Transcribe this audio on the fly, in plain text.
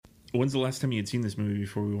When's the last time you had seen this movie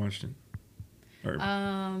before we watched it? Or...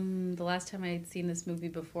 The last time I had seen this movie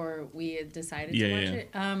before we had decided to watch it,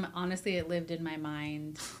 honestly, it lived in my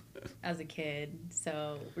mind as a kid.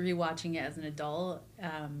 So rewatching it as an adult,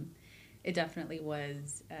 it definitely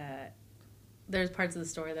was. There's parts of the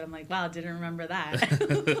story that I'm like, wow, didn't remember that.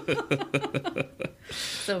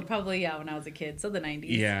 So probably when I was a kid, so the 90s.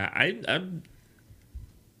 Yeah, I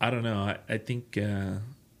don't know. I think.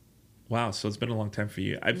 Wow, so it's been a long time for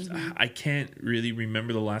you. I can't really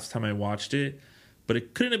remember the last time I watched it, but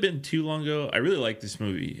it couldn't have been too long ago. I really like this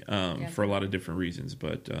movie for a lot of different reasons,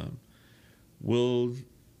 but we'll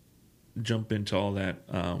jump into all that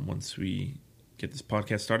once we get this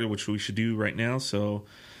podcast started, which we should do right now. So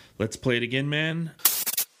let's play it again, man.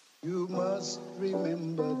 You must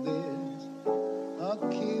remember this. A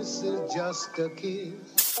kiss is just a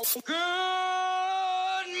kiss.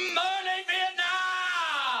 Good morning, Vietnam!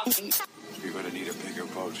 You're gonna need a bigger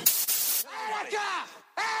boat. Attica!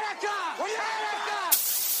 Attica! Attica!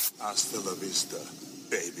 Hasta la vista,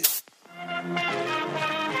 baby.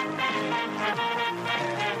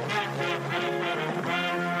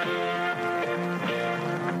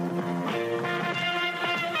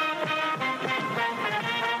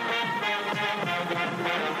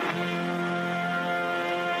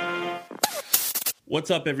 What's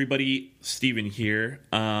up, everybody? Steven here.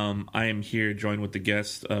 I am here joined with the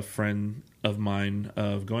guest, a friend of mine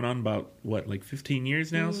of going on about, 15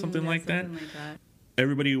 years now? Something like that.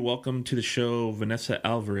 Everybody, welcome to the show, Vanessa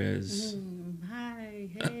Alvarez. Hi,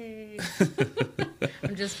 hey.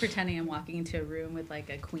 I'm just pretending I'm walking into a room with like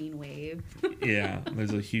a queen wave. Yeah,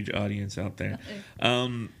 there's a huge audience out there.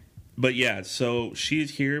 But yeah, so she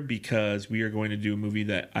is here because we are going to do a movie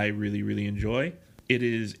that I really, really enjoy. It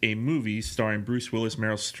is a movie starring Bruce Willis,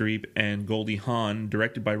 Meryl Streep, and Goldie Hawn,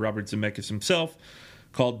 directed by Robert Zemeckis himself,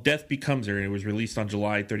 called Death Becomes Her. And it was released on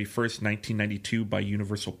July 31st, 1992 by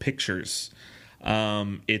Universal Pictures.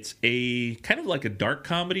 It's a kind of like a dark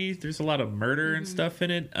comedy. There's a lot of murder and stuff in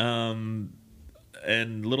it, and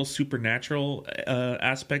little supernatural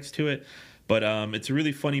aspects to it. But it's a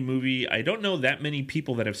really funny movie. I don't know that many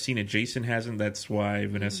people that have seen it. Jason hasn't. That's why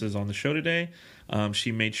Vanessa's on the show today.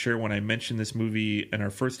 She made sure when I mentioned this movie in our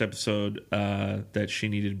first episode that she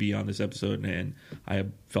needed to be on this episode, and I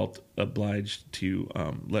felt obliged to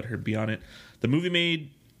let her be on it. The movie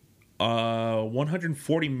made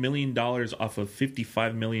 $140 million off a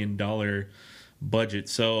 $55 million budget.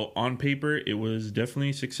 So on paper, it was definitely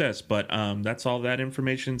a success. But that's all that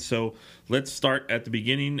information. So let's start at the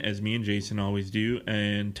beginning, as me and Jason always do,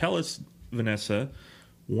 and tell us, Vanessa,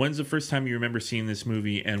 when's the first time you remember seeing this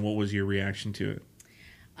movie, and what was your reaction to it?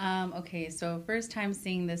 Okay, so first time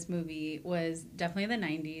seeing this movie was definitely the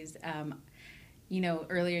 90s.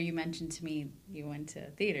 Earlier you mentioned to me you went to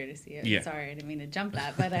theater to see it. Yeah. Sorry, I didn't mean to jump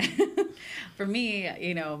that. But for me,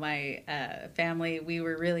 my family, we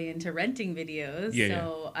were really into renting videos. Yeah,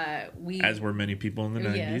 so as were many people in the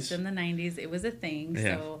 90s. Yes, in the 90s, it was a thing.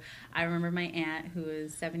 Yeah. So I remember my aunt, who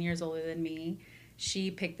is 7 years older than me,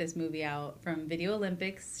 she picked this movie out from Video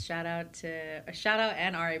Olympics. Shout out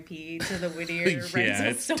and RIP to the Whittier rental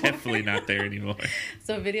it's store. definitely not there anymore.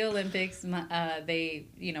 So Video Olympics, my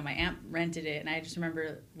aunt rented it, and I just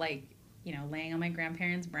remember laying on my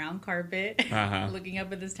grandparents' brown carpet, looking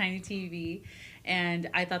up at this tiny TV, and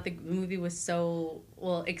I thought the movie was so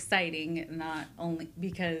exciting. Not only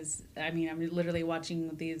because I'm literally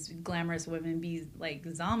watching these glamorous women be like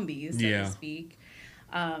zombies, so to speak.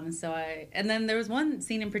 And then there was one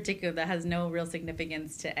scene in particular that has no real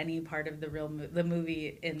significance to any part of the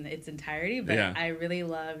movie in its entirety, but I really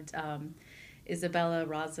loved Isabella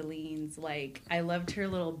Rossellini's, I loved her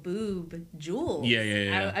little boob jewels.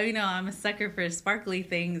 Yeah. I'm a sucker for sparkly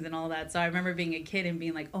things and all that, so I remember being a kid and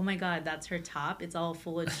being like, oh my god, that's her top, it's all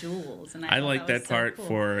full of jewels. And I like that part so cool.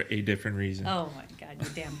 For a different reason. Oh my god, you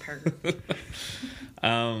damn pervert.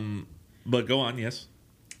 But go on, yes.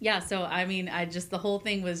 Yeah, so the whole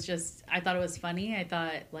thing was just, I thought it was funny. I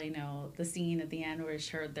thought, the scene at the end where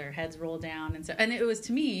their heads roll down, and it was,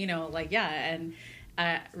 to me, and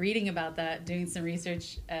reading about that, doing some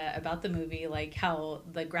research about the movie, how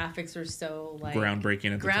the graphics were so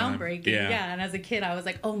groundbreaking at the time. Yeah. And as a kid, I was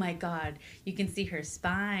like, oh my god, you can see her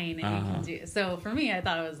spine, and you can do. So for me, I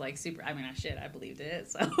thought it was super. I believed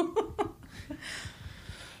it. So.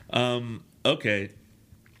 Okay,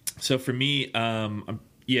 so for me,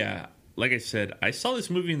 like I said, I saw this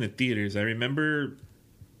movie in the theaters. I remember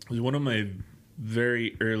it was one of my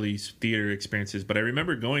very early theater experiences, but I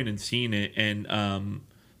remember going and seeing it, and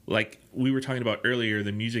like we were talking about earlier,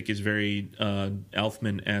 the music is very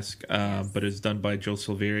Elfman-esque, but it's done by Joe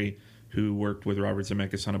Silveri, who worked with Robert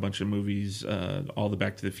Zemeckis on a bunch of movies, all the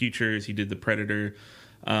Back to the Futures. He did the Predator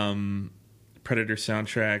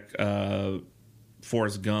soundtrack,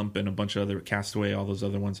 Forrest Gump, and a bunch of other, Castaway, all those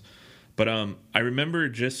other ones. But I remember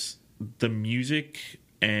just the music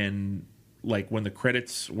and like when the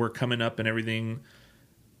credits were coming up and everything,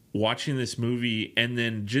 watching this movie and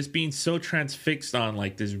then just being so transfixed on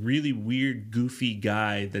like this really weird, goofy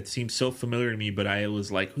guy that seemed so familiar to me, but I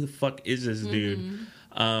was like, who the fuck is this dude?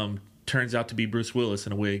 Turns out to be Bruce Willis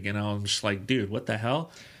in a wig, and I was just like, dude, what the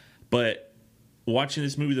hell? But watching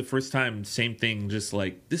this movie the first time, same thing, just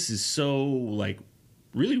like, this is so like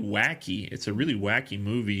really wacky. It's a really wacky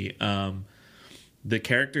movie. The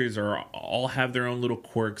characters all have their own little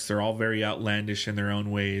quirks. They're all very outlandish in their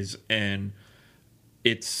own ways, and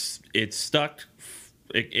it stuck.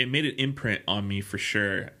 It made an imprint on me for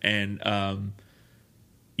sure. And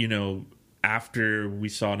you know, after we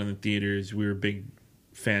saw it in the theaters, we were big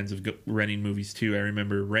fans of renting movies too. I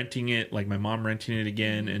remember renting it, like my mom renting it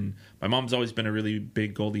again, and my mom's always been a really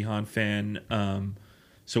big Goldie Hawn fan.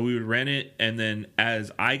 So we would rent it, and then as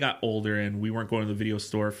I got older and we weren't going to the video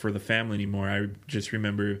store for the family anymore, I just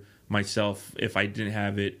remember myself, if I didn't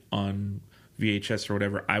have it on VHS or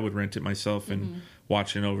whatever, I would rent it myself and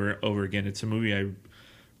watch it over again. It's a movie I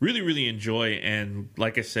really, really enjoy, and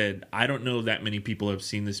like I said, I don't know that many people have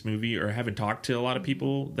seen this movie, or haven't talked to a lot of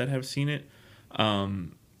people that have seen it.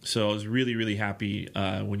 So I was really, really happy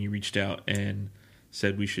when you reached out and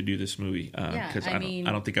said we should do this movie, because I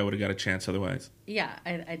don't think I would have got a chance otherwise. Yeah,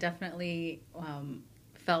 I definitely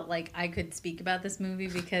felt like I could speak about this movie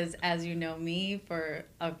because, as you know me, for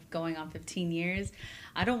going on 15 years,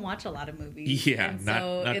 I don't watch a lot of movies. Yeah, and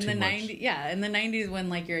not in too the much. 90s, in the 90s when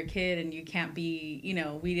like you're a kid and you can't be, you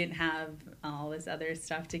know, we didn't have all this other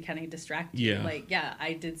stuff to kind of distract you. Yeah. Like, yeah,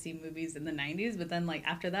 I did see movies in the 90s, but then like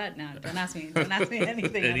after that, no, don't ask me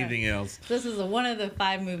anything. Anything else. This is one of the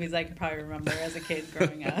 5 movies I can probably remember as a kid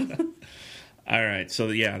growing up. All right, so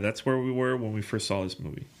yeah, that's where we were when we first saw this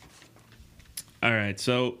movie. All right,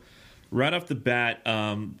 so right off the bat,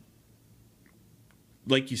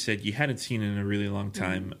 like you said, you hadn't seen it in a really long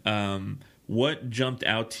time. What jumped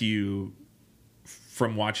out to you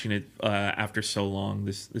from watching it after so long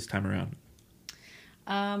this time around?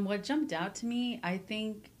 What jumped out to me, I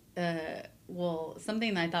think,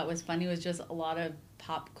 something that I thought was funny was just a lot of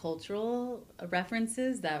pop cultural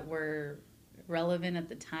references that were relevant at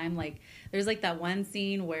the time. Like, there's like that one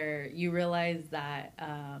scene where you realize that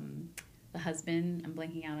the husband, I'm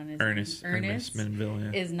blanking out on his name, Ernest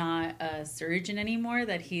Menville, is not a surgeon anymore,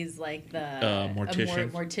 that he's like the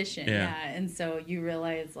mortician. Yeah. And so you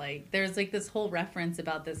realize like there's like this whole reference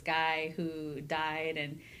about this guy who died,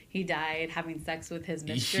 and he died having sex with his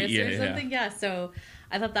mistress or something. Yeah. So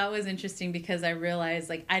I thought that was interesting because I realized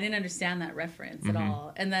like I didn't understand that reference at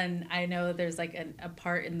all. And then I know there's like a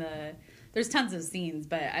part in there's tons of scenes,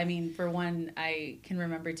 but I mean, for one, I can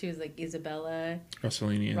remember too is like Isabella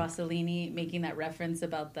Rossellini making that reference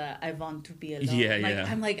about the "I want to be alone."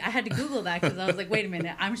 I'm like, I had to Google that because I was like, wait a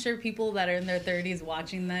minute, I'm sure people that are in their 30s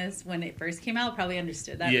watching this when it first came out probably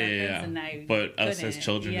understood that reference, and but us as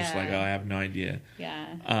children just like, oh, I have no idea.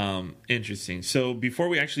 Yeah. Interesting. So before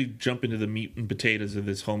we actually jump into the meat and potatoes of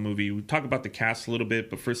this whole movie, we talk about the cast a little bit,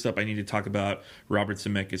 but first up, I need to talk about Robert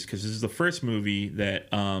Zemeckis because this is the first movie that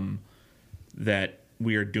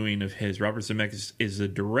we are doing of his. Robert Zemeckis is the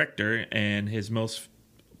director, and his most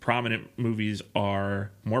prominent movies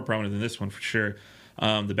are more prominent than this one for sure.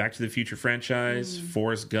 The Back to the Future franchise,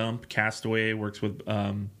 Forrest Gump, Castaway. Works with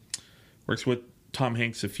Tom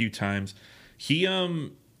Hanks a few times. He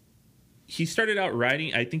started out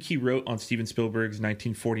writing. I think he wrote on Steven Spielberg's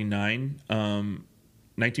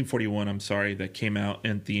 1941. I'm sorry, that came out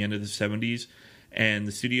at the end of the 70s. And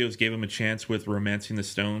the studios gave him a chance with Romancing the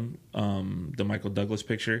Stone, the Michael Douglas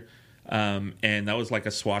picture. And that was like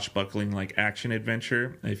a swashbuckling like action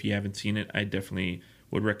adventure. If you haven't seen it, I definitely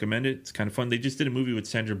would recommend it. It's kind of fun. They just did a movie with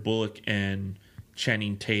Sandra Bullock and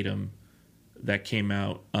Channing Tatum that came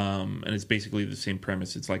out. And it's basically the same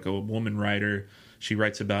premise. It's like a woman writer. She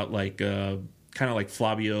writes about like kind of like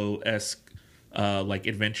Flavio-esque like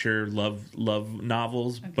adventure love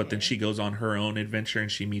novels, but then she goes on her own adventure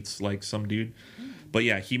and she meets like some dude. But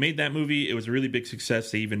yeah, he made that movie. It was a really big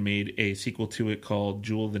success. They even made a sequel to it called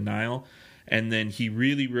Jewel of the Nile. And then he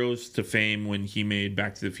really rose to fame when he made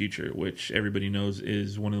Back to the Future, which everybody knows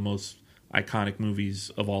is one of the most iconic movies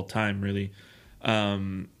of all time, really.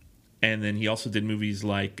 And then he also did movies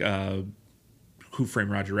like Who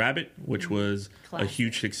Framed Roger Rabbit, which was a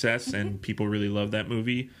huge success, and people really love that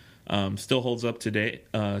movie. Still holds up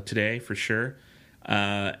today for sure.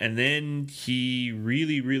 And then he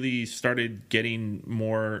really, really started getting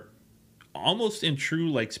more almost in true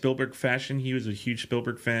like Spielberg fashion. He was a huge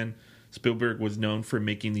Spielberg fan. Spielberg was known for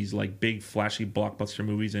making these like big flashy blockbuster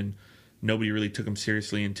movies, and nobody really took him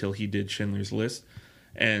seriously until he did Schindler's List.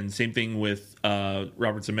 And same thing with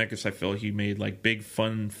Robert Zemeckis. I feel he made like big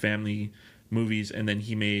fun family movies, and then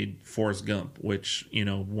he made Forrest Gump, which, you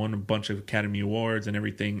know, won a bunch of Academy Awards and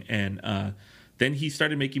everything. And then he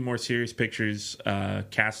started making more serious pictures,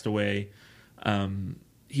 Castaway.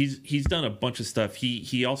 He's done a bunch of stuff.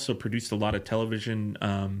 He also produced a lot of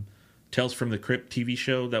television. Tales from the Crypt TV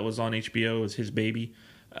show that was on HBO was his baby,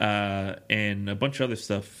 and a bunch of other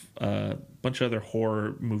stuff, a bunch of other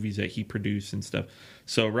horror movies that he produced and stuff.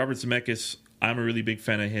 So Robert Zemeckis, I'm a really big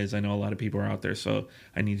fan of his. I know a lot of people are out there, so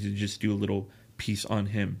I need to just do a little piece on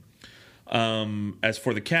him. As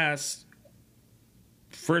for the cast,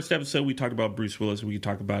 first episode we talked about Bruce Willis. We could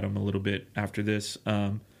talk about him a little bit after this.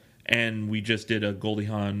 And we just did a Goldie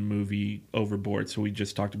Hawn movie, Overboard, so we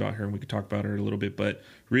just talked about her, and we could talk about her a little bit. But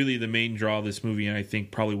really the main draw of this movie, and I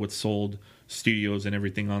think probably what sold studios and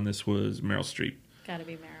everything on this, was Meryl Streep. Gotta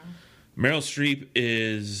be Meryl. Meryl Streep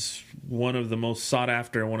is one of the most sought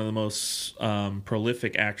after, one of the most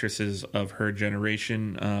prolific actresses of her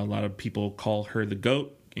generation. A lot of people call her the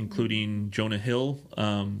GOAT, including Jonah Hill,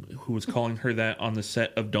 who was calling her that on the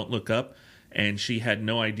set of Don't Look Up. And she had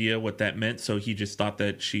no idea what that meant, so he just thought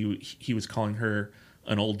that he was calling her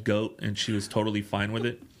an old goat, and she was totally fine with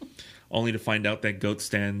it, only to find out that GOAT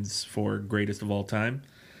stands for greatest of all time.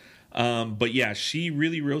 But yeah, she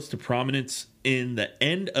really rose to prominence in the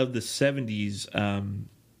end of the 70s.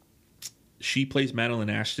 She plays Madeline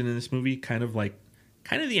Ashton in this movie, kind of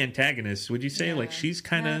the antagonist, would you say? Yeah. Like, she's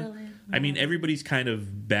kind of, I mean, everybody's kind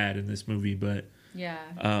of bad in this movie, but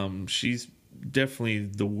she's definitely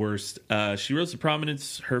the worst. She rose to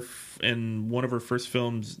prominence in one of her first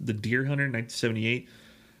films, The Deer Hunter, 1978,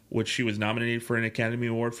 which she was nominated for an Academy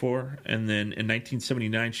Award for. And then in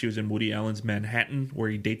 1979, she was in Woody Allen's Manhattan, where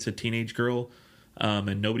he dates a teenage girl,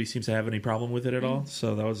 and nobody seems to have any problem with it at all.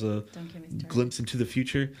 So that was a glimpse into the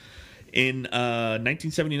future. In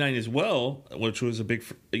 1979 as well, which was a big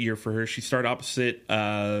year for her, she starred opposite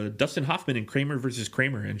Dustin Hoffman in Kramer versus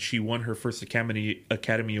Kramer, and she won her first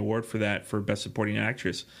Academy Award for that, for Best Supporting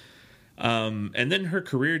Actress. And then her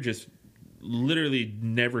career just literally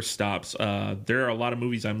never stops. There are a lot of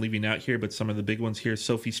movies I'm leaving out here, but some of the big ones here: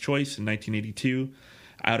 Sophie's Choice in 1982,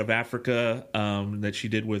 Out of Africa, that she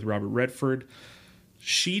did with Robert Redford.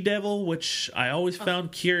 She-Devil, which I always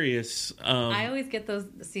found curious. I always get those.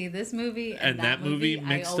 See, this movie and that movie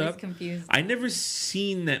mixed I up. Confused. I never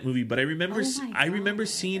seen that movie, but I remember. I remember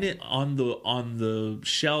seeing it on the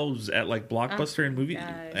shelves at like Blockbuster and movie,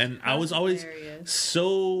 and I was always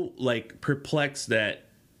so like perplexed that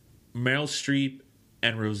Meryl Streep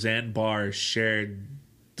and Roseanne Barr shared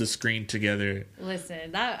the screen together.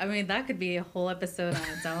 Listen, that could be a whole episode on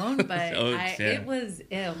its own, but it was,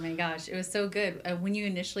 oh my gosh, it was so good. When you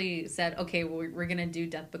initially said, okay, we're gonna do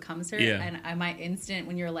Death Becomes Her, and my instant,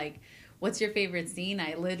 when you're like, what's your favorite scene,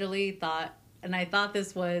 I literally thought, and I thought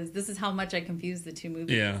this is how much I confused the two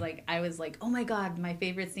movies. Yeah. Like, I was like, oh my god, my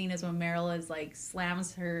favorite scene is when Meryl is like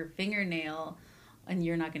slams her fingernail, and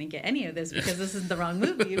you're not gonna get any of this because this is the wrong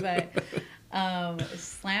movie, but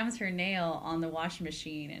slams her nail on the washing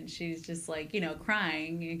machine, and she's just like,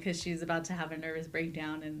 crying because she's about to have a nervous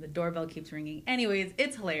breakdown, and the doorbell keeps ringing. Anyways,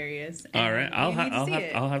 it's hilarious. All right, I'll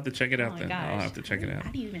have to check it out then. Gosh. I'll have to check it out.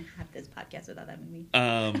 How do you even have this podcast without that movie?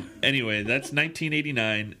 Anyway, that's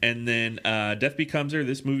 1989, and then Death Becomes Her.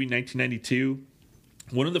 This movie, 1992.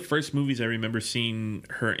 One of the first movies I remember seeing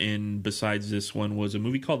her in, besides this one, was a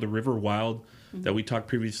movie called The River Wild that we talked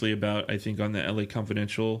previously about, I think, on the LA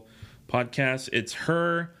Confidential podcast. It's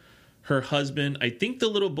her husband, I think the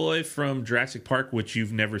little boy from Jurassic Park, which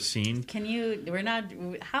you've never seen.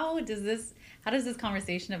 How does this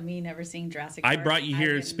conversation of me never seeing Jurassic Park? I brought you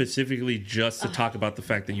here specifically just to talk about the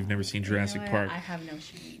fact that you've never seen Jurassic Park. I have no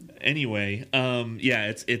shame. Anyway,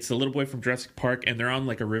 it's a little boy from Jurassic Park, and they're on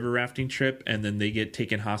like a river rafting trip, and then they get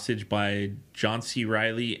taken hostage by John C.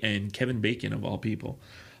 Reilly and Kevin Bacon, of all people.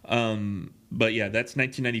 But yeah, that's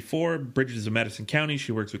 1994. Bridges of Madison County.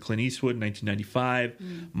 She works with Clint Eastwood.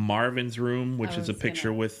 1995. Marvin's Room, which is a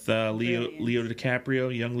picture with Leo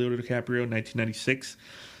DiCaprio, young Leo DiCaprio. 1996.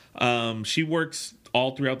 She works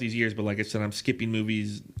all throughout these years, but like I said, I'm skipping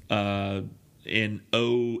movies. In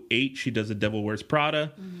 2008, she does The Devil Wears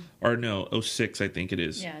Prada. Or no, 2006, I think it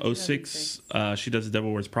is. Yeah, 2006, she does The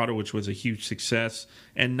Devil Wears Prada, which was a huge success.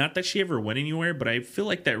 And not that she ever went anywhere, but I feel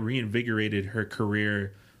like that reinvigorated her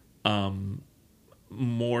career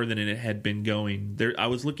more than it had been going. I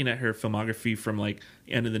was looking at her filmography from like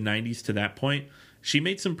end of the 90s to that point, she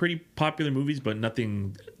made some pretty popular movies, but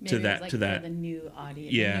nothing to Maybe that it was, to like, that. for the new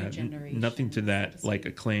audience, Yeah, new generation, nothing to that so to like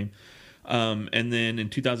speak. acclaim. And then in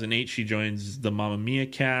 2008, she joins the Mamma Mia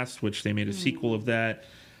cast, which they made a sequel of that.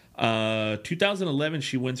 2011,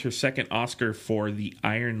 she wins her second Oscar for The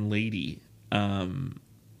Iron Lady. And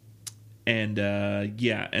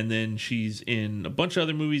then she's in a bunch of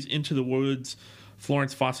other movies, Into the Woods,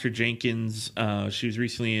 Florence Foster Jenkins. She was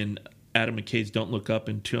recently in Adam McKay's Don't Look Up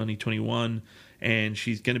in 2021, and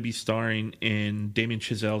she's going to be starring in Damien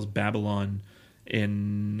Chazelle's Babylon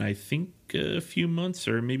in, I think, a few months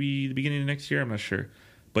or maybe the beginning of next year. I'm not sure.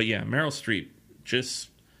 But yeah, Meryl Streep, just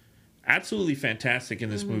absolutely fantastic in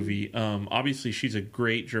this movie. Obviously, she's a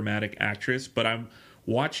great dramatic actress, but I'm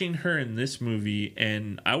watching her in this movie,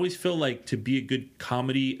 and I always feel like to be a good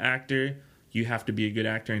comedy actor, you have to be a good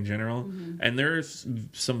actor in general. And there's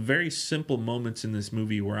some very simple moments in this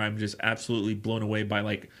movie where I'm just absolutely blown away by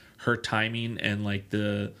like her timing and like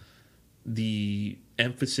the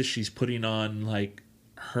emphasis she's putting on like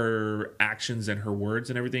her actions and her words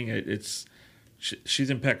and everything. She's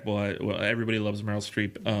impeccable. Everybody loves Meryl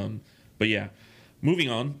Streep. But yeah, moving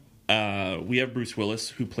on. We have Bruce Willis,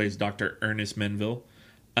 who plays Dr. Ernest Menville.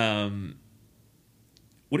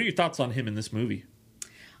 What are your thoughts on him in this movie?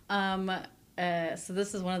 So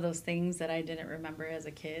this is one of those things that I didn't remember as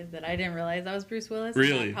a kid, that I didn't realize that was Bruce Willis.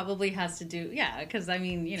 Really? That probably has to do, because I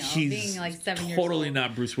mean, He's being like 7 years totally old.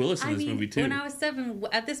 not Bruce Willis in this movie too. When I was 7,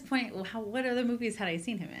 at this point, what other movies had I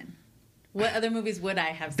seen him in? What other movies would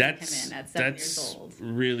I have seen him in at 7 years old?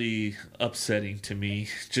 Really upsetting to me,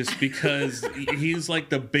 just because he's like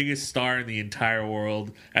the biggest star in the entire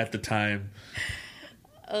world at the time.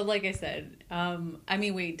 Like I said,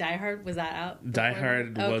 wait, Die Hard, was that out? Die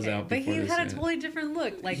Hard was out but before he this, had a yeah. totally different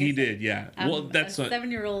look. Like He I said, did, yeah. Well, that's a what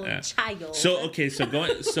 7-year-old yeah. child. So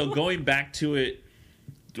going back to it,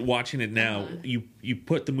 watching it now, you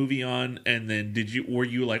put the movie on, and then were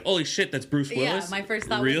you like, holy shit, that's Bruce Willis? Yeah, my first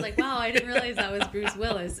thought Really? was like, wow, I didn't realize that was Bruce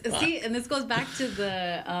Willis. See, and this goes back to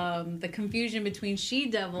the confusion between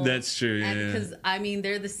She-Devil. That's true, yeah, Because I mean,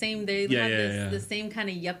 they're the same. They have the same kind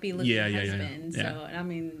of yuppie looking husband. yeah. So I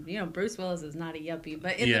mean, Bruce Willis is not a yuppie,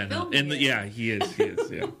 but in the film, he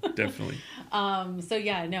is, yeah, definitely. So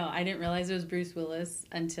yeah, no, I didn't realize it was Bruce Willis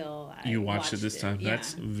until I You watched it this time. Yeah.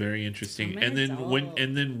 That's very interesting. I'm an adult.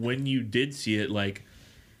 And then when you did see it, like,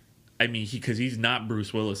 I mean, because he's not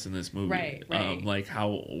Bruce Willis in this movie, Right. Like,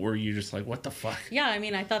 how were you just like, what the fuck? Yeah, I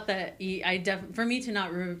mean, I thought that for me to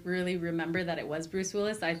not really remember that it was Bruce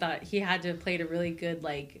Willis, I thought he had to have played a really good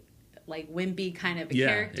like wimpy kind of a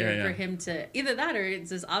character for him to either that, or it's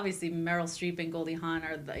just obviously Meryl Streep and Goldie Hawn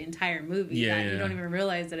are the entire movie. You don't even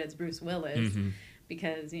realize that it's Bruce Willis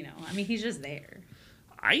because I mean, he's just there.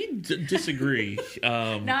 I disagree. No,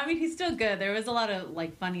 I mean, he's still good. There was a lot of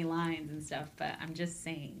like funny lines and stuff, but I'm just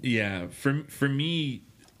saying. Yeah, for me,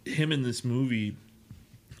 him in this movie,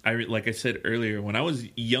 like I said earlier, when I was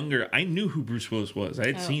younger, I knew who Bruce Willis was. I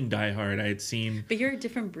had seen Die Hard. I had seen. But you're a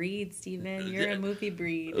different breed, Steven. You're a movie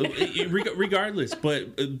breed. Regardless,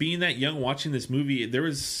 but being that young, watching this movie, there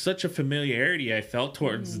was such a familiarity I felt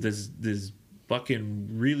towards this fucking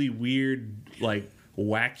really weird, like,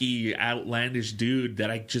 wacky, outlandish dude that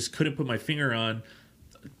I just couldn't put my finger on.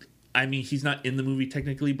 I mean, he's not in the movie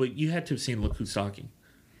technically, but you had to have seen Look Who's Talking.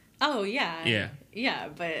 Oh, yeah. Yeah,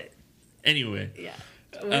 but... Anyway. Yeah.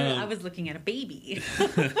 I was looking at a baby.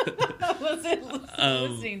 I wasn't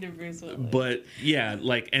listening to Bruce Willis. But, yeah,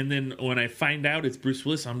 like, and then when I find out it's Bruce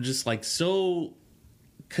Willis, I'm just like, so...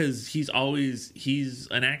 Because he's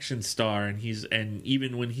an action star, and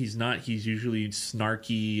even when he's not, he's usually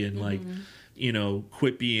snarky and like,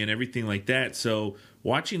 quippy and everything like that. So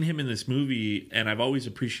watching him in this movie, and I've always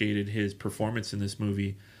appreciated his performance in this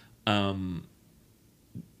movie.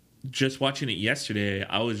 Just watching it yesterday,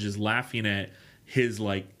 I was just laughing at his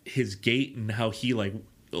gait and how he like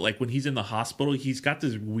when he's in the hospital, he's got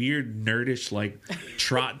this weird nerdish like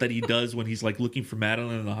trot that he does when he's like looking for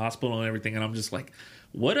Madeline in the hospital and everything. And I'm just like,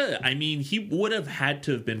 he would have had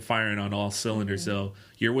to have been firing on all cylinders. So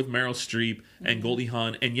you're with Meryl Streep and Goldie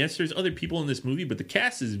Hawn, and yes, there's other people in this movie, but the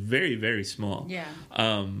cast is very, very small. Yeah.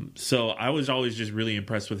 So I was always just really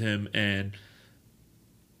impressed with him, and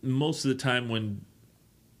most of the time when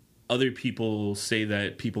other people say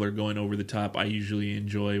that people are going over the top, I usually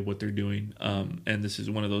enjoy what they're doing. And this is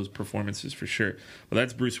one of those performances for sure. But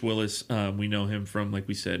that's Bruce Willis. We know him from, like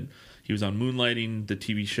we said, he was on Moonlighting, the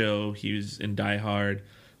TV show. He was in Die Hard,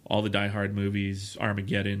 all the Die Hard movies,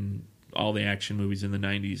 Armageddon, all the action movies in the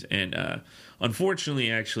 90s. And unfortunately,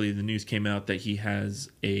 actually, the news came out that he has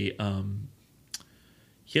a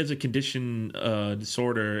condition,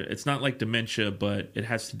 disorder. It's not like dementia, but it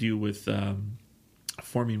has to do with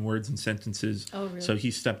forming words and sentences. Oh, really? So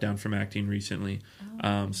he stepped down from acting recently.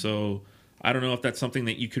 So I don't know if that's something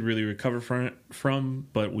that you could really recover from,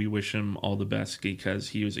 but we wish him all the best because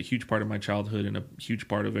he was a huge part of my childhood and a huge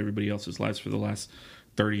part of everybody else's lives for the last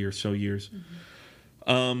 30 or so years.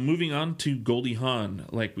 Moving on to Goldie Hawn.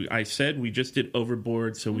 Like I said, we just did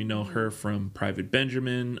Overboard, so we know her from Private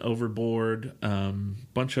Benjamin, Overboard,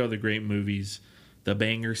 bunch of other great movies. The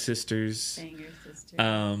Banger Sisters.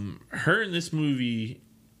 Her in this movie,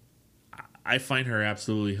 I find her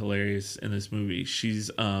absolutely hilarious in this movie.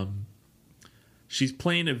 She's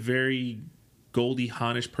playing a very Goldie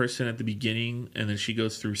Hawn-ish person at the beginning, and then she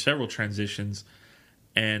goes through several transitions,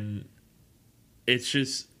 and it's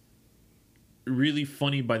just really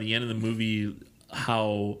funny by the end of the movie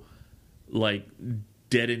how like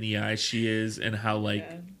dead in the eyes she is, and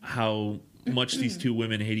how much these two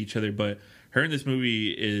women hate each other. But her in this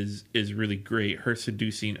movie is really great. Her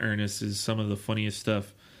seducing Ernest is some of the funniest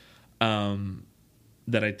stuff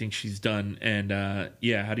that I think she's done. And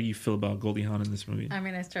how do you feel about Goldie Hawn in this movie? I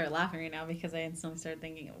mean, I started laughing right now because I instantly started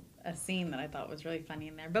thinking of a scene that I thought was really funny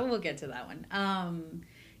in there, but we'll get to that one.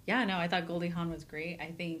 I thought Goldie Hawn was great.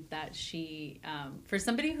 I think that she, for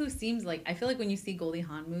somebody who seems like, I feel like when you see Goldie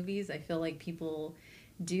Hawn movies, I feel like people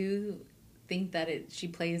do think that she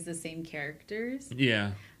plays the same characters.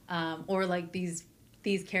 Yeah. Or like these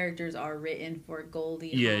characters are written for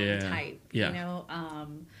Goldie Hawn type, you know?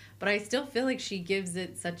 But I still feel like she gives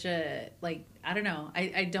it such a, like, I don't know.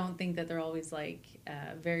 I don't think that they're always like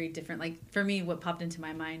very different. Like for me, what popped into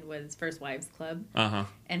my mind was First Wives Club.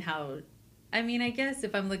 And how, I mean, I guess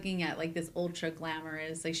if I'm looking at like this ultra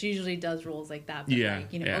glamorous, like she usually does roles like that. But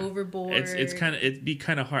like, Overboard. It'd be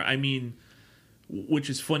kind of hard. I mean, which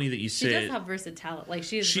is funny that you say she does have versatility. Like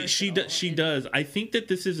she does. I think that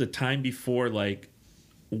this is a time before like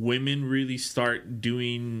women really start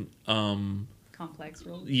doing complex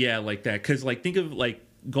roles. Yeah, like that. Because like think of like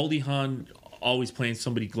Goldie Hawn always playing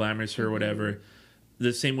somebody glamorous or whatever.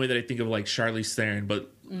 The same way that I think of like Charlize Theron,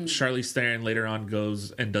 but Charlize Theron later on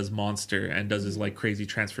goes and does Monster and does his like crazy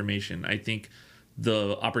transformation. I think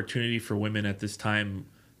the opportunity for women at this time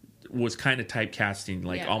was kind of typecasting,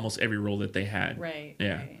 like almost every role that they had. Right.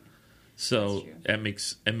 Yeah. Right. So it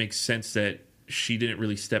makes sense that she didn't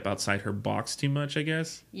really step outside her box too much, I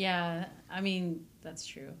guess. Yeah, I mean that's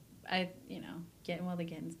true. Getting while the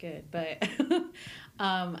getting's good, but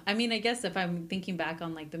I mean, I guess if I'm thinking back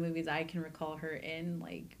on like the movies I can recall her in,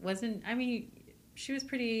 like she was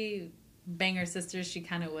pretty Banger Sisters. She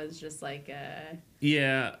kind of was just like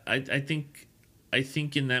I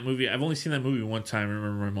think in that movie, I've only seen that movie one time. I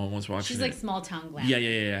remember my mom was watching. She's like small town glam.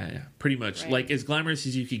 Yeah. Pretty much, right? Like as glamorous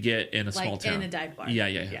as you could get in a small town. In a dive bar.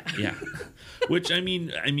 Yeah. Which I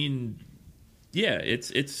mean, yeah,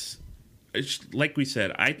 it's like we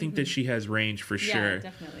said. I think that she has range for sure. Yeah,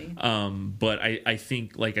 definitely. But I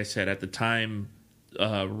think, like I said, at the time,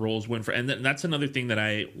 roles went for, and that's another thing that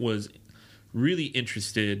I was really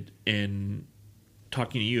interested in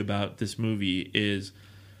talking to you about. This movie is.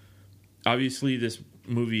 Obviously, this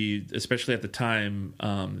movie, especially at the time,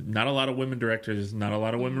 not a lot of women directors, not a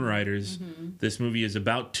lot of women writers. This movie is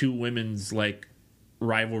about two women's like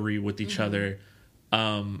rivalry with each other.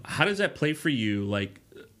 How does that play for you? Like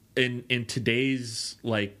in today's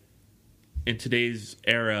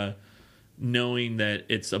era, knowing that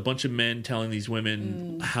it's a bunch of men telling these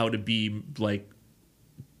women how to be like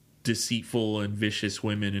deceitful and vicious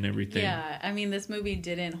women and everything. Yeah, I mean, this movie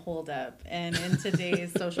didn't hold up, and in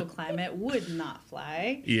today's social climate would not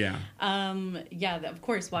fly. Yeah. Of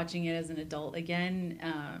course, watching it as an adult again,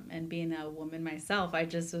 and being a woman myself, I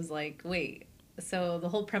just was like, wait, so the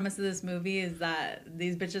whole premise of this movie is that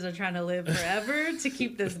these bitches are trying to live forever to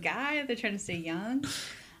keep this guy. They're trying to stay young.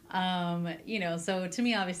 So to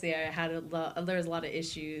me, obviously, there was a lot of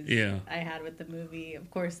issues I had with the movie.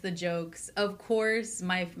 Of course, the jokes. Of course,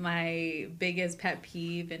 my biggest pet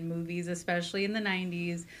peeve in movies, especially in the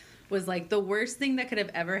 90s, was like the worst thing that could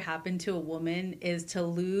have ever happened to a woman is to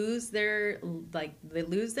lose their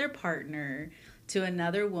partner to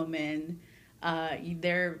another woman,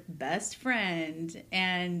 their best friend,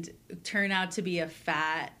 and turn out to be a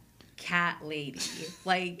fat cat lady.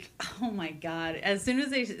 Like, oh my god, as soon as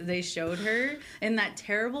they showed her in that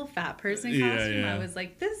terrible fat person costume, I was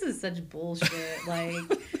like, this is such bullshit.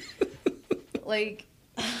 like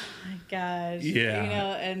oh my gosh,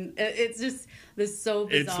 and it's just this so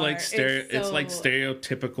bizarre. It's like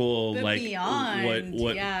stereotypical, like beyond,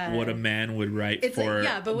 what a man would write for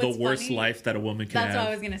the worst life that a woman can have. That's what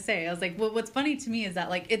I was gonna say. I was like, well, what's funny to me is that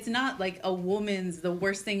like it's not like the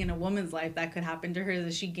worst thing in a woman's life that could happen to her is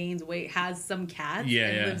that she gains weight, has some cats,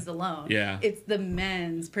 and lives alone. Yeah, it's the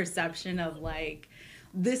men's perception of like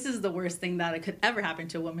this is the worst thing that could ever happen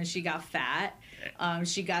to a woman. She got fat.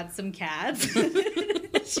 She got some cats.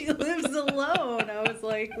 She lives alone. I was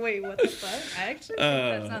like, wait, what the fuck? I actually think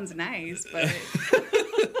that sounds nice, but...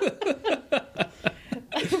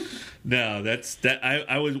 No,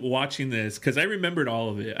 I was watching this because I remembered all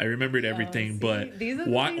of it. I remembered everything, but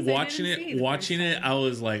watching it, I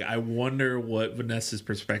was like, I wonder what Vanessa's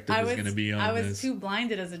perspective is going to be on this. I was too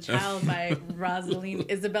blinded as a child by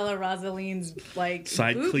Isabella Rossellini's like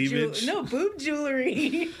side cleavage. Boob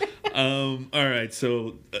jewelry. All right,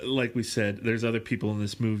 so like we said, there's other people in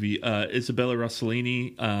this movie. Isabella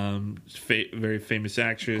Rossellini, very famous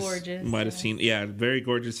actress. Gorgeous. Might have seen, very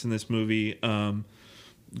gorgeous in this movie.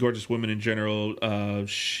 Gorgeous woman in general.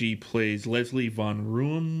 She plays Leslie Von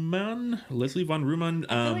Ruhmann.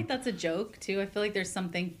 I feel like that's a joke too. I feel like there's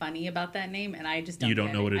something funny about that name, and I just don't. You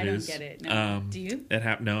don't know what it is. I don't get it. No. Do you?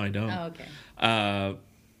 No, I don't. Oh, okay.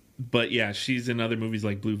 But yeah, she's in other movies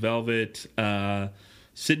like Blue Velvet.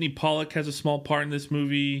 Sidney Pollack has a small part in this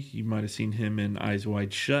movie. You might have seen him in Eyes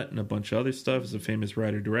Wide Shut and a bunch of other stuff. He's a famous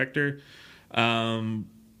writer-director.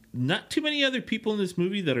 Not too many other people in this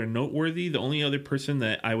movie that are noteworthy. The only other person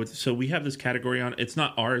that so we have this category on, it's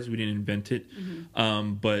not ours, we didn't invent it,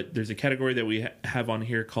 but there's a category that we have on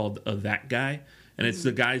here called That Guy, and it's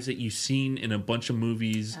the guys that you've seen in a bunch of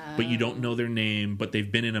movies, but you don't know their name, but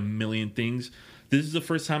they've been in a million things. This is the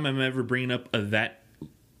first time I'm ever bringing up that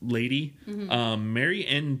lady. Mary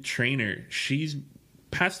Ann Trainor, she's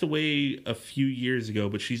passed away a few years ago,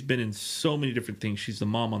 but she's been in so many different things. She's the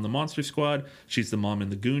mom on the Monster Squad. She's the mom in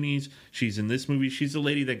the Goonies. She's in this movie. She's the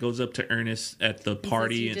lady that goes up to Ernest at the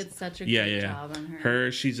party. She did such a good job on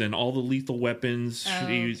her. She's in all the Lethal Weapons.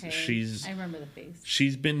 She's I remember the face.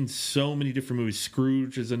 She's been in so many different movies.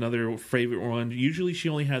 Scrooge is another favorite one. Usually she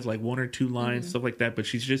only has like one or two lines, stuff like that, but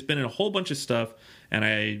she's just been in a whole bunch of stuff, and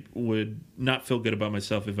I would not feel good about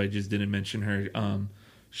myself if I just didn't mention her.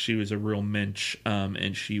 She was a real mensch,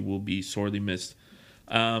 and she will be sorely missed.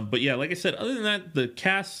 But yeah, like I said, other than that, the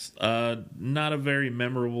cast, not a very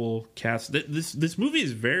memorable cast. This movie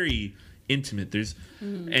is very intimate. There's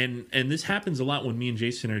and this happens a lot when me and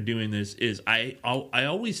Jason are doing this. Is I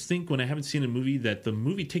always think when I haven't seen a movie that the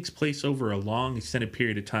movie takes place over a long extended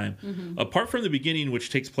period of time, apart from the beginning, which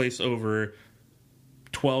takes place over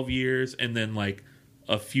 12 years, and then like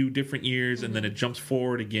a few different years, and then it jumps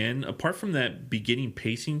forward again. Apart from that beginning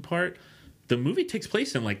pacing part, the movie takes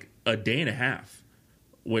place in like a day and a half,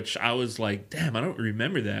 which I was like, damn, I don't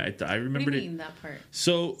remember that. I remembered it. That part.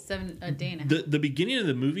 So a day and a half. The beginning of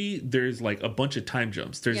the movie, there's like a bunch of time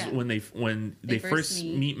jumps. There's when they first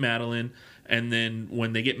meet Madeline, and then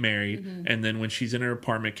when they get married, and then when she's in her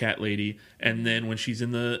apartment, cat lady, and then when she's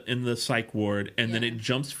in the psych ward, and then it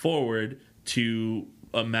jumps forward to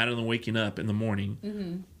Madeline waking up in the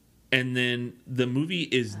morning, and then the movie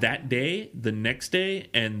is that day, the next day,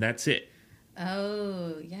 and that's it.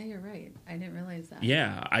 Oh, yeah, you're right. I didn't realize that.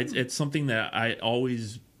 Yeah, it's something that I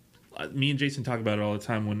always, me and Jason talk about it all the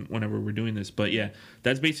time whenever we're doing this. But yeah,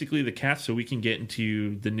 that's basically the cast, so we can get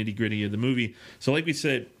into the nitty gritty of the movie. So like we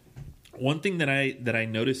said, one thing that I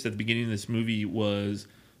noticed at the beginning of this movie was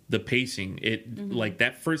the pacing. It like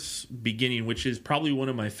that first beginning, which is probably one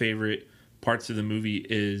of my favorite parts of the movie,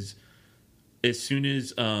 is as soon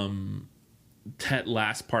as that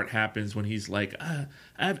last part happens when he's like, I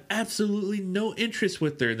have absolutely no interest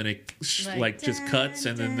with her, then it just cuts,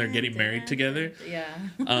 and then they're getting married together.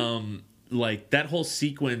 Like that whole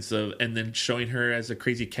sequence of, and then showing her as a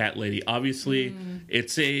crazy cat lady. Obviously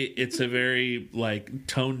it's a very like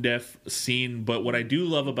tone deaf scene, but what I do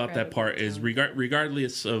love about that part is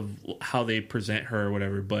regardless of how they present her or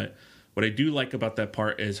whatever, but what I do like about that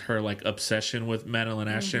part is her like obsession with Madeline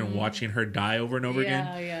Ashton and watching her die over and over again.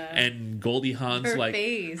 And Goldie Hawn's her like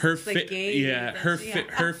face, her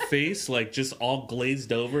face like just all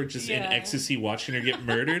glazed over, just in ecstasy, watching her get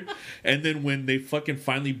murdered. And then when they fucking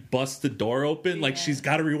finally bust the door open, like she's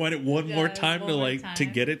got to rewind it one more time to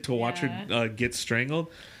get it to watch her get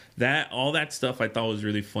strangled. All that stuff I thought was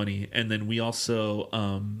really funny. And then we also,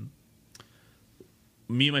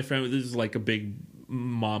 me and my friend, this is like a big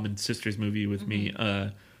mom and sisters movie with me.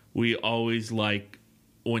 We always like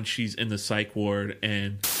when she's in the psych ward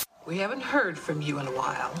and we haven't heard from you in a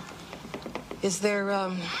while. Is there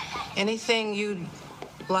anything you'd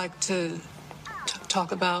like to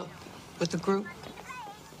talk about with the group?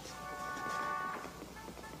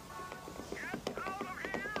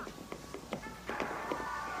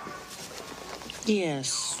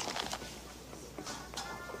 Yes.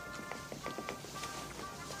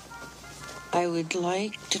 I would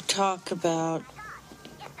like to talk about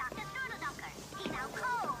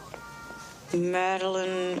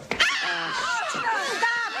Madeline Ashton.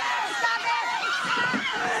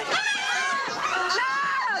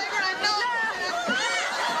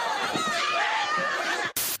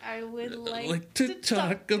 I would like to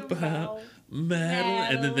talk about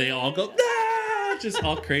Madeline. And then they all go, ah! Just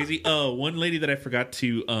all crazy. Oh, one lady that I forgot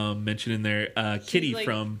to mention in there, Kitty like,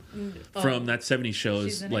 from that 70s show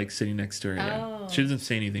is like sitting next to her. Yeah. Oh. She doesn't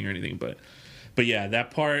say anything or anything, but yeah,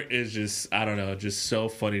 that part is just, I don't know, just so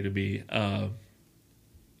funny to me.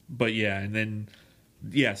 But yeah, and then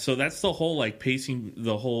yeah, so that's the whole like pacing,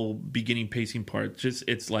 the whole beginning pacing part. Just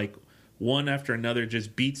it's like one after another,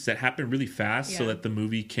 just beats that happen really fast so that the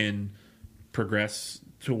movie can progress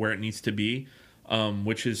to where it needs to be,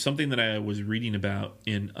 which is something that I was reading about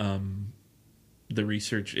in the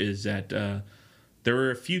research, is that there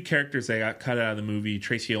were a few characters that got cut out of the movie.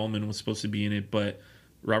 Tracy Ullman was supposed to be in it, but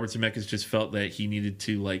Robert Zemeckis just felt that he needed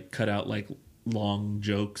to like cut out like long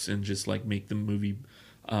jokes and just like make the movie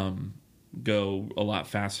go a lot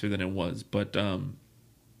faster than it was. But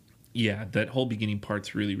yeah, that whole beginning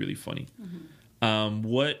part's really, really funny. Mm-hmm.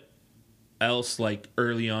 What else, like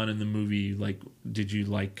early on in the movie, like did you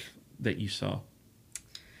like that you saw?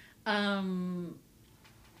 That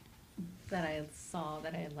I saw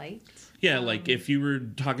that I liked. Yeah, like if you were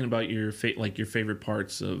talking about your your favorite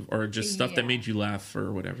parts of, or just stuff that made you laugh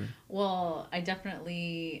or whatever. Well, I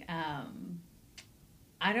definitely, I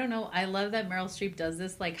don't know. I love that Meryl Streep does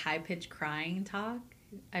this like high pitched crying talk.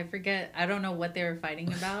 I forget. I don't know what they were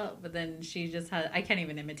fighting about, but then she just had. I can't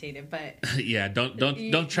even imitate it, but yeah, don't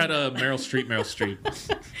try to Meryl Streep.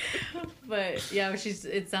 But yeah,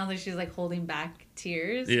 it sounds like she's like holding back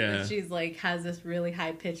tears. Yeah, and she's like has this really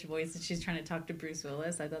high pitched voice, and she's trying to talk to Bruce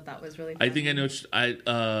Willis. I thought that was really funny. I think I know.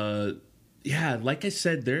 Yeah, like I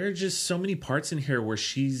said, there are just so many parts in here where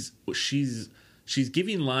she's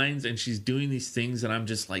giving lines and she's doing these things, and I'm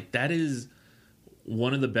just like, that is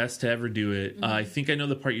one of the best to ever do it. Mm-hmm. I think I know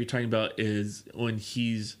the part you're talking about is when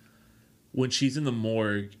she's in the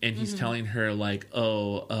morgue and he's telling her like,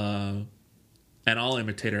 and I'll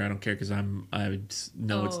imitate her. I don't care because I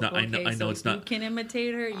know it's not. Okay, I know it's not. You can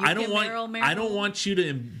imitate her. I don't want you to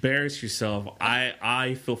embarrass yourself.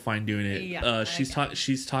 I feel fine doing it. Yeah,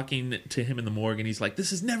 she's talking to him in the morgue, and he's like,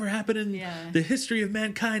 "This has never happened in the history of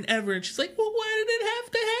mankind ever." And she's like, "Well, why did it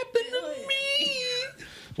have to happen to me?"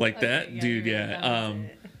 Like that, dude. Yeah.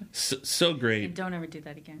 So great. And don't ever do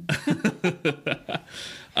that again.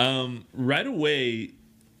 Right away.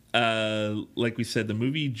 Like we said, the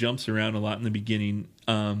movie jumps around a lot in the beginning.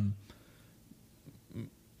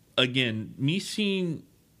 Again, me seeing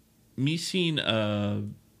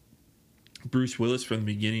Bruce Willis from the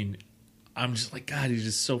beginning, I'm just like, God, he's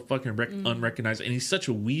just so fucking unrecognized, and he's such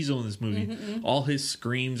a weasel in this movie. Mm-hmm. All his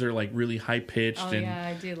screams are like really high pitched,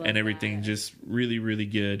 I do love and everything that. Just really, really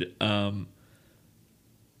good.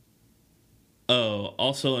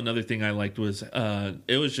 Also another thing I liked was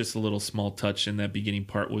it was just a little small touch in that beginning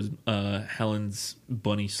part was Helen's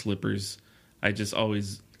bunny slippers. I just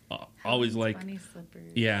always like bunny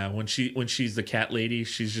slippers. Yeah, when she's the cat lady,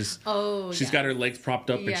 she's just got her legs propped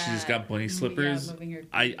up and she's just got bunny slippers. Yeah, moving her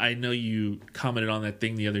feet. I know you commented on that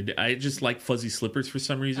thing the other day. I just like fuzzy slippers for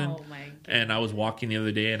some reason. Oh my God. And I was walking the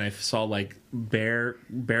other day and I saw like bear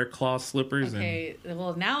claw slippers. Okay,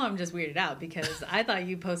 well now I'm just weirded out because I thought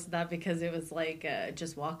you posted that because it was like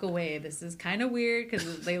just walk away. This is kind of weird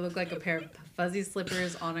because they look like a pair of fuzzy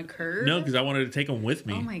slippers on a curb. No, because I wanted to take them with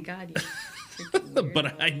me. Oh my God.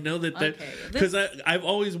 But I know that because I've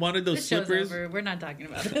always wanted those slippers. We're not talking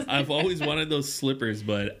about this. I've always wanted those slippers,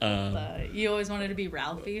 but you always wanted to be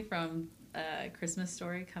Ralphie from Christmas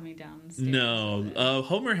Story coming downstairs. No,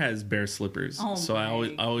 Homer has bear slippers, so I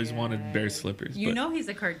always wanted bear slippers. You know he's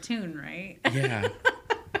a cartoon, right? Yeah.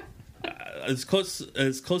 As close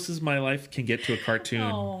as my life can get to a cartoon.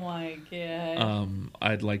 Oh my God.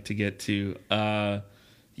 I'd like to get to.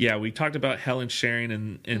 Yeah, we talked about Helen sharing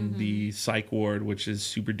in the psych ward, which is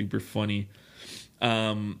super duper funny.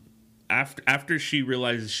 After she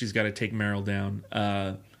realizes she's got to take Meryl down,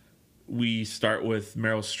 we start with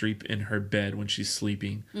Meryl Streep in her bed when she's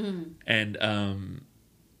sleeping, and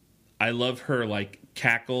I love her like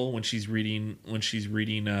cackle when she's reading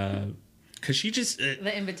because she just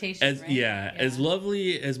the Invitation. As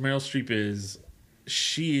lovely as Meryl Streep is,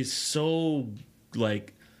 she is so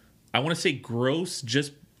like, I want to say gross,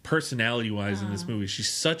 just personality wise in this movie. She's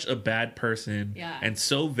such a bad person and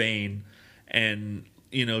so vain, and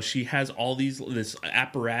you know she has all this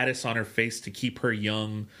apparatus on her face to keep her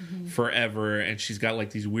young forever, and she's got like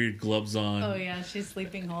these weird gloves on. Oh yeah, she's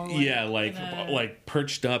sleeping all like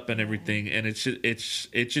perched up and everything, and it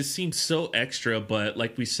just seems so extra. But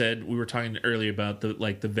like we said, we were talking earlier about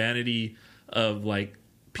the vanity of like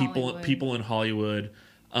people in Hollywood,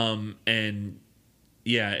 and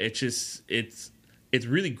yeah, it's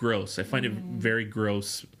really gross. I find it very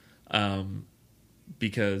gross,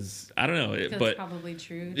 because I don't know, but it's probably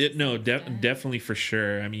true. Definitely for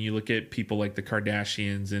sure. I mean, you look at people like the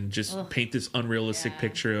Kardashians and just paint this unrealistic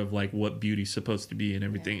picture of like what beauty's supposed to be and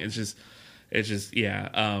everything. Yeah. It's just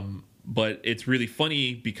but it's really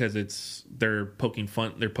funny because they're poking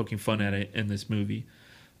fun at it in this movie.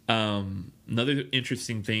 Another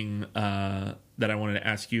interesting thing that I wanted to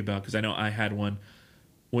ask you about, because I know I had one,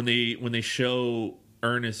 when they show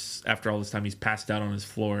Ernest, after all this time, he's passed out on his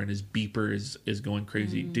floor and his beeper is going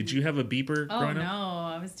crazy. Did you have a beeper growing up? Oh,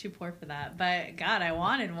 no, I was too poor for that. But God, I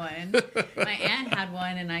wanted one. My aunt had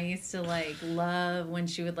one, and I used to like love when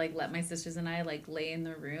she would like let my sisters and I like lay in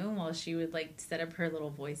the room while she would like set up her little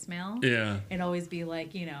voicemail. Yeah, and always be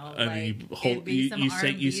like, you know, and like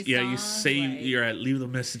you say you're at leave the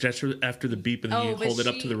message after the beep, and then you hold it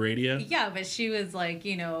up to the radio. Yeah, but she was like,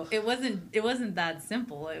 you know, it wasn't that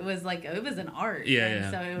simple. It was like it was an art. Yeah.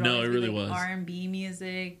 So it really was R&B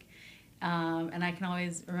music, and I can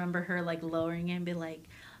always remember her like lowering it and be like,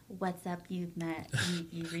 "What's up? You've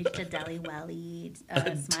reached a deli welly.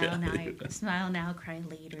 Smile now, cry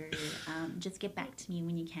later. Just get back to me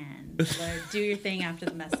when you can, or do your thing after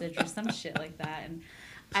the message, or some shit like that." And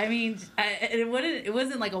I mean, it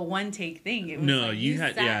wasn't like a one take thing. It was you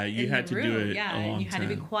had to do it. Yeah, and you had to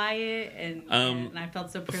be quiet, and I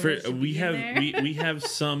felt so privileged. We have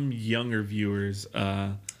some younger viewers.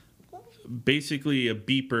 Basically, a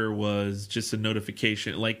beeper was just a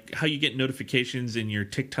notification, like how you get notifications in your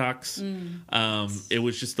TikToks. It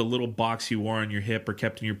was just a little box you wore on your hip or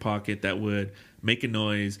kept in your pocket that would make a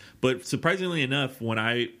noise. But surprisingly enough, when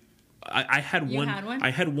I had one.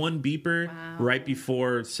 I had one beeper right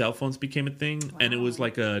before cell phones became a thing, and it was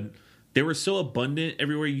like they were so abundant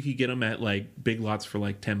everywhere. You could get them at like Big Lots for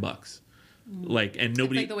like $10. Like, and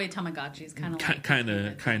nobody. It's like the way Tamagotchis kind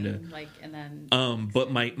of like, and then.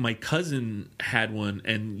 But my cousin had one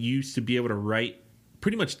and used to be able to write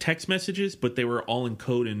pretty much text messages, but they were all in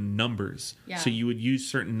code and numbers. Yeah. So you would use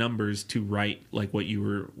certain numbers to write like what you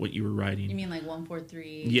were writing. You mean like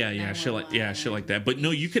 143? Yeah, shit like that. But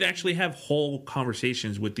no, you could actually have whole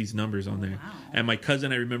conversations with these numbers on there. Wow. And my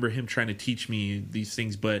cousin, I remember him trying to teach me these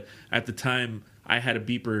things, but at the time I had a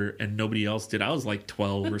beeper and nobody else did. I was like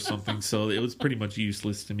 12 or something, so it was pretty much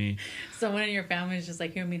useless to me. Someone in your family is just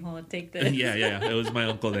like, "Here, mijo, take this." Yeah. It was my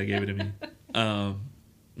uncle that gave it to me.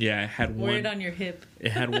 Yeah, it had one. Wear it on your hip.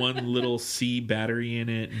 It had one little C battery in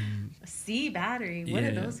it. A C battery? What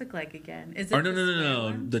do those look like again? Is it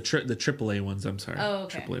no. The AAA ones. I'm sorry. Oh,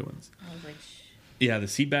 okay. AAA ones. I was like, yeah, the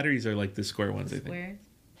C batteries are like the square ones. I think.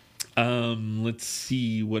 Let's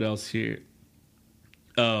see what else here.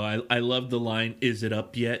 Oh, I love the line, "Is it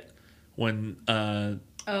up yet?" When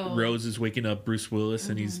Rose is waking up Bruce Willis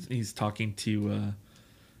and he's talking to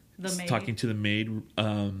the maid.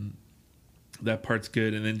 That part's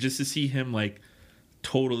good, and then just to see him like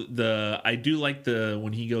I do like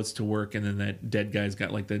when he goes to work and then that dead guy's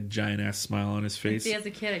got like the giant ass smile on his face. See, as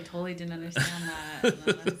a kid, I totally didn't understand that. And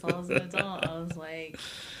then I saw as an adult, I was like,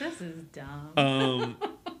 "This is dumb."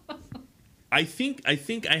 I think I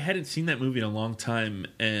hadn't seen that movie in a long time,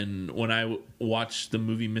 and when I watched the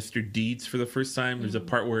movie Mr. Deeds for the first time, there's a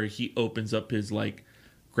part where he opens up his like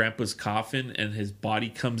grandpa's coffin and his body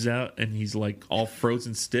comes out and he's like all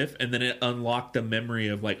frozen stiff, and then it unlocked a memory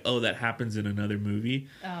of like, oh, that happens in another movie.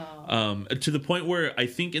 To the point where I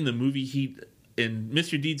think in the movie in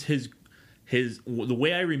Mr. Deeds the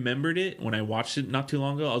way I remembered it when I watched it not too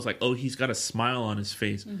long ago, I was like, oh, he's got a smile on his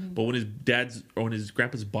face. But when when his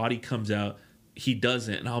grandpa's body comes out, he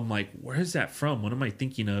doesn't, and I'm like, where's that from? What am I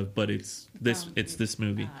thinking of? But it's this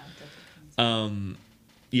movie.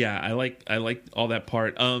 Yeah, I like all that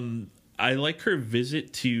part. I like her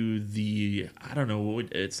visit to the, I don't know,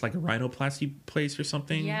 it's like a rhinoplasty place or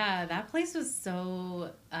something. Yeah, that place was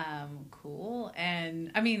so cool.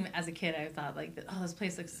 And I mean, as a kid, I thought like, oh, this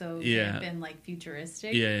place looks so hip and like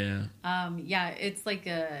futuristic. Yeah. Yeah, it's like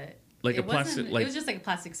a plastic, it was just like a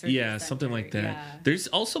plastic surgery center. Something like that. Yeah. There's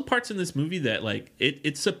also parts in this movie that like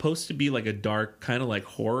it's supposed to be like a dark kind of like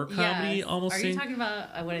horror comedy almost. Are you talking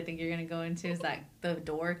about what I think you're gonna go into? Is that the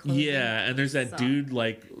door closing? Yeah, and there's that dude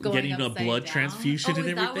like getting a blood transfusion and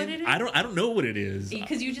everything. What it is? I don't know what it is,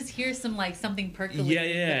 because you just hear some like something percolating. Yeah.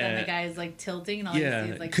 But then the guy is like tilting. And all you see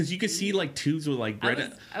is, like, because you can see like tubes with like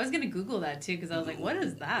red. I was gonna Google that too because I was like, what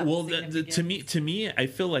is that? Well, to me, I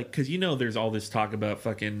feel like because there's all this talk about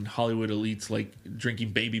fucking Hollywood elites like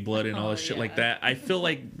drinking baby blood and all this shit like that. I feel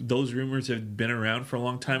like those rumors have been around for a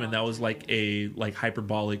long time, and that was like a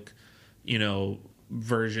hyperbolic,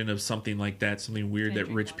 version of something like that, something weird that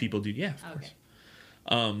rich people do. Yeah, of course.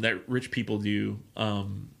 That rich people do,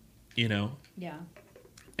 you know. Yeah.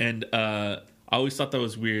 And I always thought that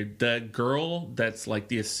was weird. The girl that's like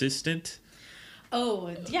the assistant.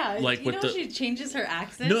 Oh yeah, like you know she changes her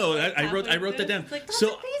accent. No, like, I wrote that down. Like,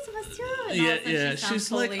 so yeah, she's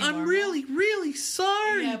totally like, I'm really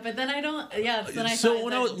sorry. Yeah, but then I don't. Yeah, then I. So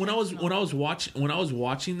when I was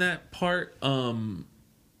watching that part,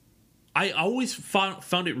 I always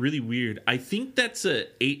found it really weird. I think that's a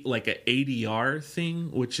ADR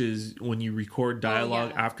thing, which is when you record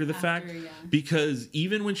dialogue after the fact. Yeah. Because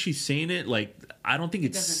even when she's saying it, like, I don't think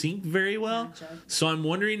it's synced very well. So I'm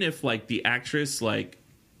wondering if like the actress, like,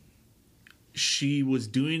 she was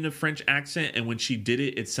doing a French accent, and when she did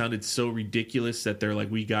it, it sounded so ridiculous that they're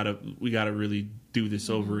like, we gotta really do this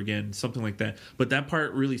over again, something like that. But that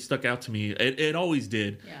part really stuck out to me. It always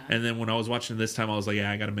did. Yeah. And then when I was watching this time, I was like,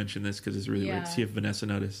 yeah, I gotta mention this because it's really weird. See if Vanessa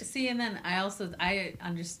noticed. See, and then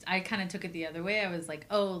I kind of took it the other way. I was like,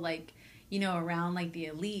 oh, like, you know, around like the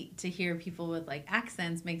elite, to hear people with like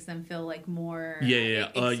accents makes them feel like more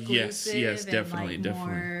yes, definitely, and, like,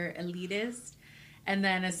 more elitist. And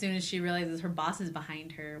then as soon as she realizes her boss is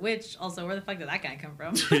behind her, which also, where the fuck did that guy come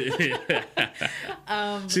from? See,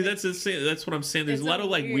 that's what I'm saying. There's a lot of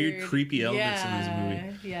like weird, creepy elements in this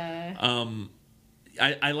movie. Yeah.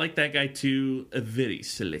 I like that guy too. A very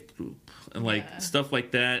select group and like stuff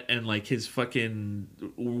like that, and like his fucking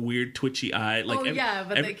weird twitchy eye. Like,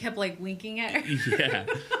 but they kept like winking at her.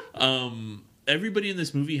 Yeah. Everybody in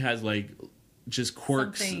this movie has like just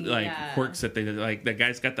quirks, quirks that they like. That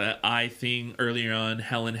guy's got the eye thing earlier on.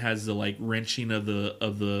 Helen has the like wrenching of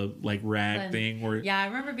the like rag thing where I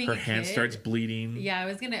remember being her hand starts bleeding. Yeah, I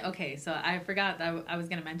was gonna so I forgot that I was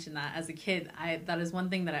gonna mention that as a kid. That is one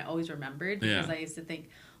thing that I always remembered because I used to think,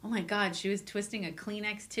 oh my god, she was twisting a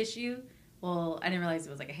Kleenex tissue. Well, I didn't realize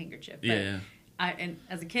it was like a handkerchief. But and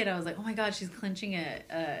as a kid, I was like, oh my god, she's twisting a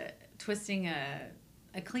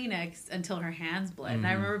Kleenex until her hands bled. And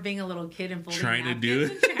I remember being a little kid and trying to do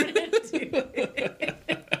it.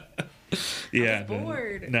 Yeah, I was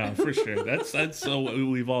bored. No, for sure. That's so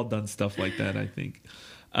we've all done stuff like that, I think.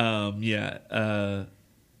 So yeah,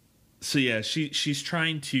 she's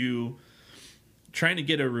trying to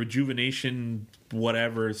get a rejuvenation,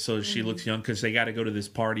 whatever, so she looks young because they got to go to this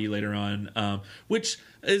party later on. Which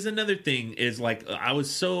is another thing. Is like I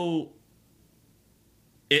was so.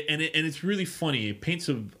 And it's really funny. It paints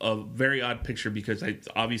a very odd picture because I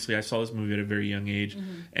saw this movie at a very young age,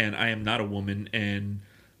 and I am not a woman, and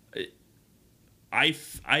I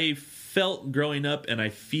felt growing up, and I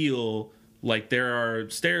feel like there are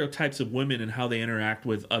stereotypes of women and how they interact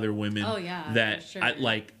with other women. Oh yeah, that sure.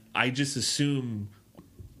 I just assume,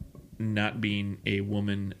 not being a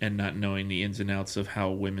woman and not knowing the ins and outs of how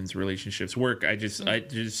women's relationships work,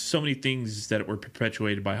 there's so many things that were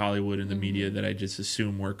perpetuated by Hollywood and the media that I just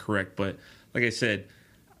assume were correct. But like I said,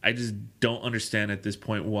 I just don't understand at this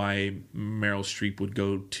point why Meryl Streep would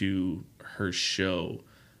go to her show,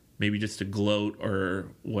 maybe just to gloat or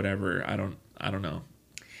whatever. I don't know.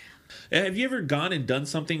 Have you ever gone and done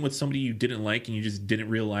something with somebody you didn't like and you just didn't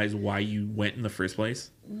realize why you went in the first place?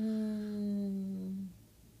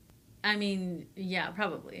 I mean, yeah,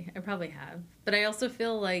 probably. I probably have. But I also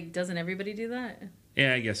feel like, doesn't everybody do that?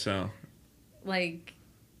 Yeah, I guess so. Like,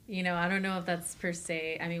 you know, I don't know if that's per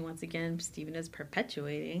se. I mean, once again, Steven is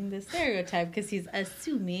perpetuating the stereotype because he's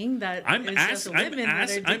assuming that I'm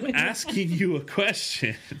asking you a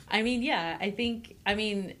question. I mean, yeah, I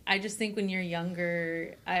just think when you're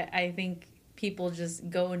younger, I think people just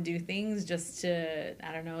go and do things just to,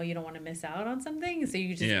 I don't know, you don't want to miss out on something, so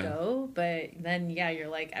you just go. But then, you're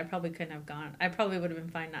like, I probably couldn't have gone. I probably would have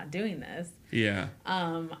been fine not doing this. Yeah.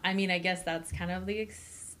 I mean, I guess that's kind of the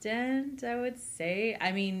extent, I would say.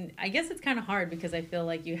 I mean, I guess it's kind of hard because I feel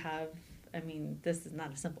like you have, this is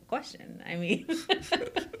not a simple question. I mean...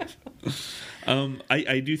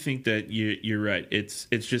 I do think that you're right. It's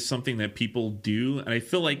just something that people do, and I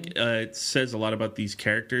feel like it says a lot about these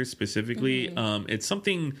characters specifically. It's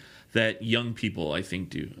something that young people, I think,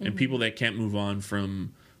 do, and people that can't move on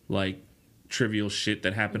from like trivial shit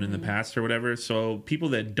that happened in the past or whatever. So people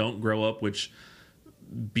that don't grow up, which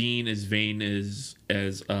being as vain as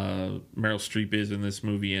Meryl Streep is in this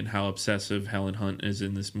movie, and how obsessive Helen Hunt is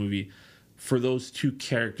in this movie. For those two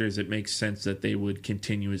characters, it makes sense that they would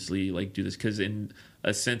continuously like do this because, in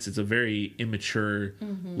a sense, it's a very immature,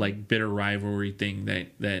 like bitter rivalry thing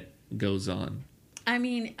that goes on. I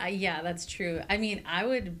mean, yeah, that's true. I mean, I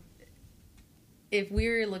would, if we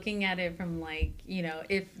were looking at it from like, you know,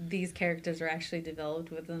 if these characters are actually developed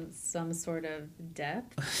with some sort of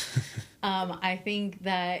depth, I think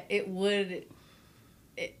that it would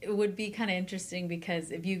it would be kind of interesting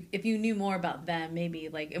because if you knew more about them, maybe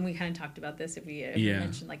like, and we kind of talked about this if we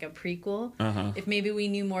mentioned like a prequel, if maybe we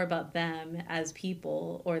knew more about them as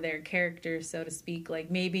people or their characters, so to speak,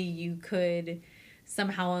 like maybe you could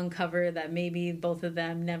somehow uncover that maybe both of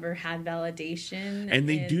them never had validation. And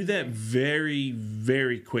they do that very,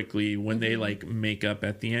 very quickly when they like make up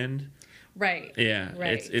at the end. Right. Yeah.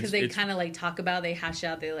 Right. Because they kind of like talk about, they hash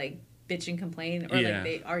out, they like bitch and complain, or like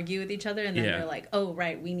they argue with each other, and then they're like, oh,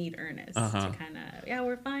 right, we need Ernest to kind of,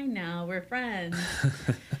 we're fine now, we're friends.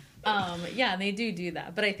 And they do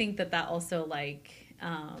that. But I think that also like,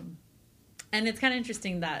 and it's kind of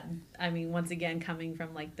interesting that, I mean, once again, coming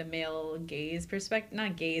from like the male gaze perspective,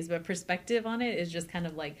 not gaze, but perspective on it, is just kind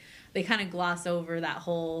of like, they kind of gloss over that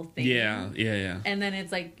whole thing. Yeah. And then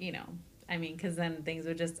it's like, you know, I mean, because then things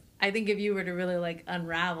would just, I think if you were to really like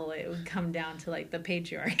unravel it, it would come down to like the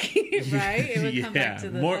patriarchy, right? It would come back to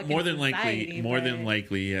the more than society,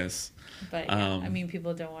 likely, yes. But yeah, I mean,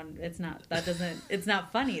 people don't want, it's not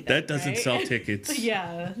funny. That doesn't right? sell tickets.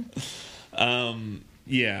 Yeah.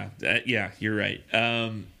 You're right.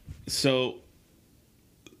 So,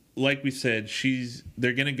 like we said,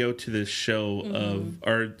 they're gonna go to this show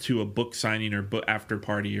or to a book signing or book after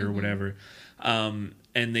party or whatever,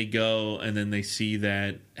 and they go and then they see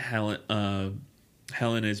that Helen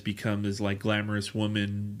has become this like glamorous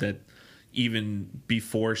woman that even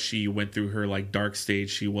before she went through her like dark stage,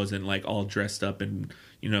 she wasn't like all dressed up and,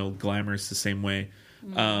 you know, glamorous the same way,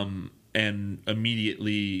 and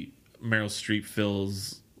immediately Meryl Streep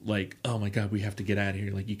feels like, oh my God, we have to get out of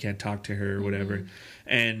here. Like, you can't talk to her or whatever.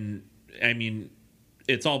 And I mean,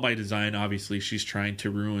 it's all by design. Obviously, she's trying to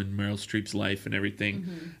ruin Meryl Streep's life and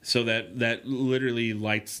everything. So that literally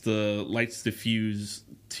lights the fuse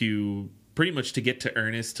to pretty much to get to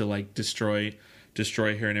Ernest to like destroy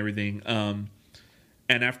her and everything. And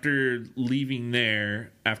after leaving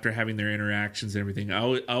there, after having their interactions and everything,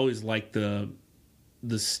 I always like the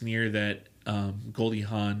sneer that Goldie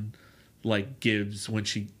Hawn like gives when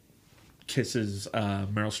she kisses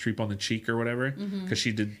Meryl Streep on the cheek or whatever, because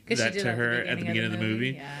she did that to her at the beginning of the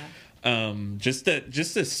movie. Just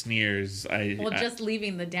the sneers. Just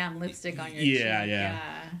leaving the damn lipstick on your cheek.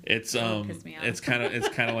 It's it's kind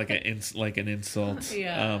of like an insult,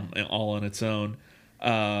 all on its own.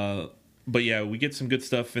 But yeah, we get some good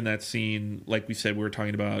stuff in that scene. Like we said, we were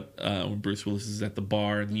talking about when Bruce Willis is at the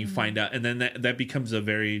bar, and you find out, and then that becomes a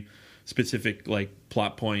very specific like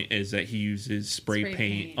plot point, is that he uses spray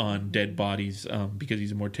paint on dead bodies because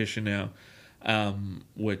he's a mortician now,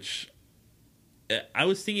 which I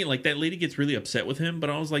was thinking like that lady gets really upset with him, but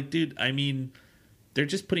I was like, dude, I mean, they're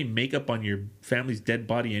just putting makeup on your family's dead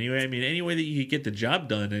body anyway. I mean, any way that you could get the job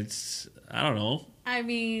done, it's, I don't know. I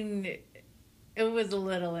mean, it was a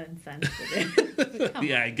little insensitive.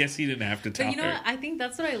 I guess he didn't have to tell her. But you know what? I think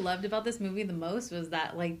that's what I loved about this movie the most, was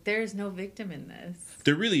that like there's no victim in this.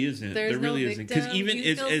 There really isn't. There's there really no isn't. Because even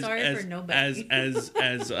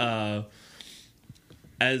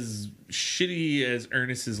as shitty as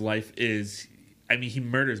Ernest's life is, I mean, he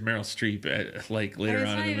murders Meryl Streep like later on in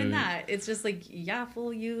the movie. It's not even that. It's just like,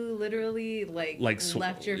 fool, you literally like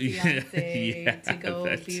left your fiance to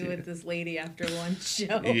go be with this lady after one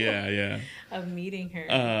show. Of meeting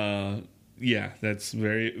her. That's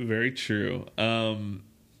very, very true. I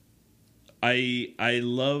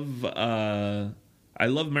love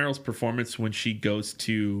Meryl's performance when she goes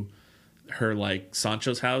to her like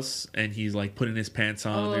Sancho's house and he's like putting his pants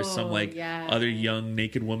on. There's some like other young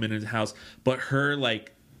naked woman in his house, but her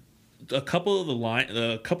like a couple of the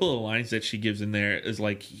lines that she gives in there is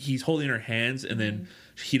like he's holding her hands and then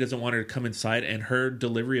he doesn't want her to come inside, and her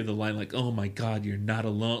delivery of the line like, oh my God, you're not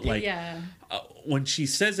alone, like when she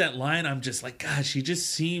says that line, I'm just like, God, she just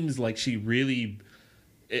seems like she really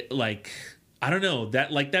like, I don't know,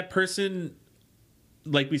 that like that person.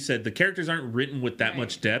 Like we said, the characters aren't written with that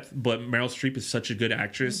much depth, but Meryl Streep is such a good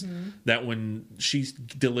actress that when she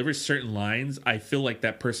delivers certain lines, I feel like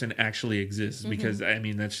that person actually exists, because I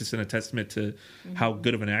mean, that's just a testament to how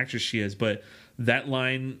good of an actress she is. But that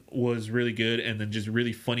line was really good, and then just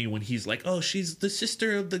really funny when he's like, oh, she's the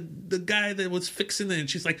sister of the guy that was fixing it, and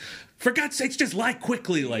she's like, for God's sakes, just lie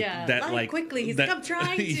quickly, like that, lie like quickly, he's like, I'm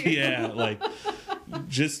trying to. Like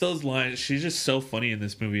just those lines. She's just so funny in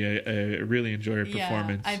this movie. I really enjoy her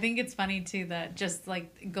performance. I think it's funny too that just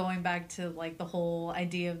like going back to like the whole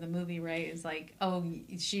idea of the movie, right, is like, oh,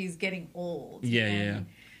 she's getting old.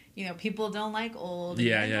 people don't like old.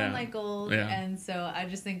 Yeah, men yeah. don't like old. Yeah. And so I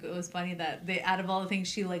just think it was funny that out of all the things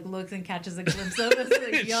she like looks and catches a glimpse of this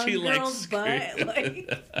like young She, like, girl's butt,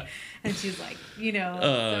 like, and she's like,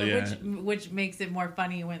 which makes it more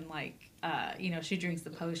funny when like she drinks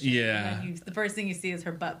the potion. Yeah. And then the first thing you see is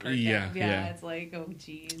her butt perk. Yeah. It's like, oh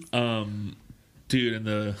geez. Dude, and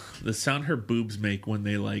the sound her boobs make when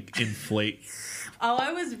they like inflate. Oh,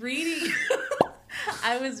 I was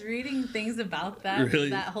reading things about that. Really?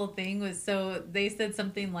 That whole thing was, so they said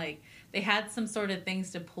something like they had some sort of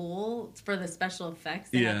things to pull for the special effects.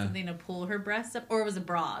 They had something to pull her breasts up, or it was a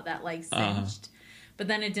bra that like cinched. But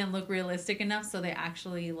then it didn't look realistic enough, so they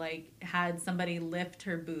actually like had somebody lift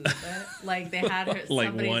her boob. Like they had her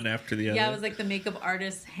like one after the other. Yeah, it was like the makeup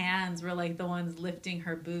artist's hands were like the ones lifting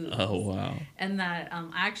her boobs. Oh wow! And that I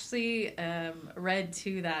actually read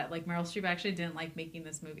too that like Meryl Streep actually didn't like making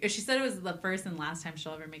this movie. Or she said it was the first and last time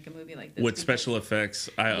she'll ever make a movie like this with special effects.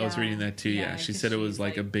 I was reading that too. Yeah, she said it was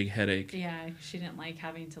like a big headache. Yeah, she didn't like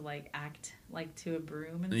having to like act like to a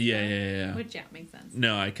broom and yeah. stuff. Which makes sense.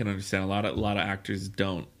 No, I can understand. A lot of actors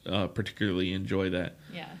don't particularly enjoy that.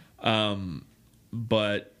 Yeah.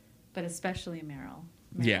 But especially Meryl.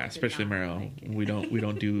 Yeah, especially Meryl. Like we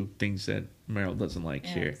don't do things that Meryl doesn't like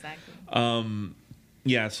here. Exactly.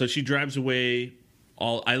 Yeah, so she drives away.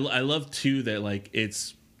 I love too that like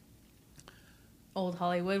it's old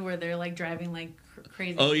Hollywood where they're like driving like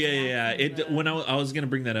crazy. Oh yeah. When I was gonna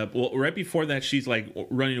bring that up. Well, right before that, she's like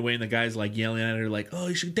running away, and the guy's like yelling at her, like, "Oh,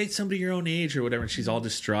 you should date somebody your own age or whatever." And she's all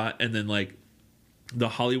distraught, and then like the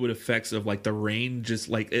Hollywood effects of like the rain, just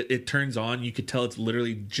like it turns on. You could tell it's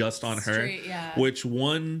literally just on her. Yeah. Which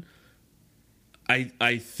one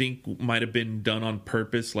I think might have been done on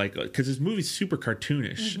purpose, like because this movie's super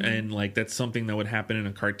cartoonish, and like that's something that would happen in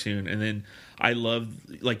a cartoon. And then I love,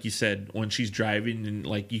 like you said, when she's driving and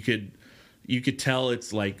like you could tell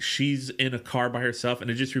it's like she's in a car by herself,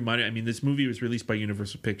 and it just reminded. I mean, this movie was released by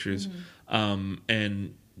Universal Pictures,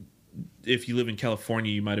 and if you live in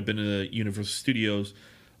California, you might have been to Universal Studios.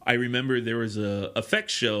 I remember there was a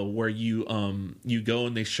effects show where you go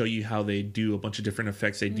and they show you how they do a bunch of different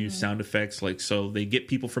effects. They do sound effects, like so they get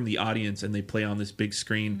people from the audience and they play on this big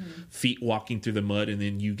screen, feet walking through the mud, and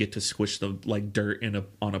then you get to squish the like dirt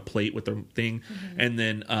on a plate with the thing. And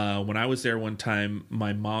then when I was there one time,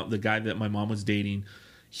 the guy that my mom was dating,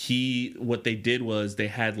 what they did was they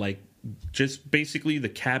had like just basically the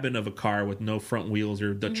cabin of a car with no front wheels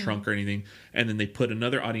or the trunk or anything, and then they put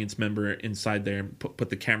another audience member inside there and put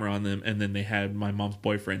the camera on them, and then they had my mom's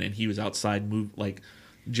boyfriend, and he was outside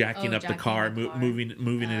jacking up the car, moving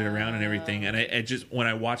it around and everything. And I just, when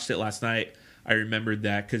I watched it last night, I remembered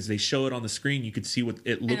that because they show it on the screen, you could see what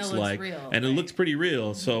it looks like, real, and it looks pretty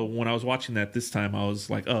real. So when I was watching that this time, I was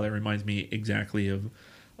like, oh, that reminds me exactly of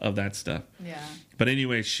that stuff. Yeah. But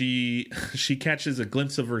anyway, she catches a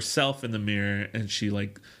glimpse of herself in the mirror, and she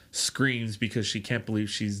like screams because she can't believe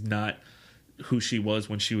she's not who she was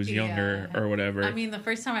when she was younger or whatever. I mean, the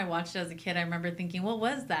first time I watched it as a kid, I remember thinking, what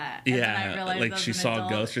was that? And yeah, then I realized like she saw a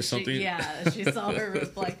ghost or something. She saw her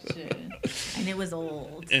reflection, and it was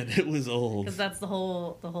old. Because that's the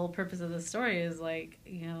whole purpose of the story is like,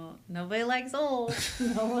 nobody likes old.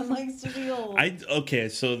 No one likes to be old. Okay,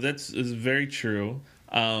 so is very true.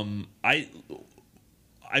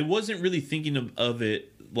 I wasn't really thinking of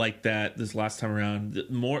it like that this last time around.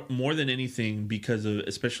 More than anything, because of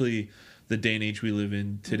especially the day and age we live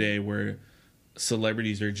in today, where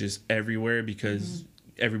celebrities are just everywhere because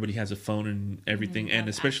everybody has a phone and everything, and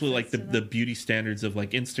especially like the beauty standards of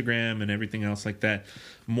like Instagram and everything else like that.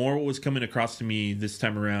 More was coming across to me this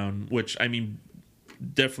time around, which I mean,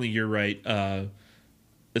 definitely you're right.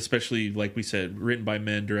 Especially like we said, written by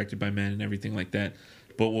men, directed by men, and everything like that.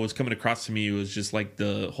 But what was coming across to me was just like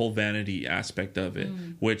the whole vanity aspect of it,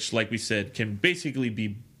 which, like we said, can basically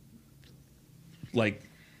be like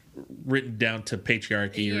written down to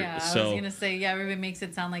patriarchy. Yeah, I was gonna say, everybody makes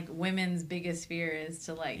it sound like women's biggest fear is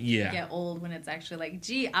to like get old, when it's actually like,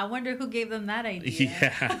 gee, I wonder who gave them that idea.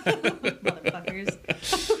 Yeah, motherfuckers.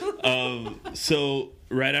 So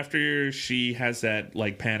right after she has that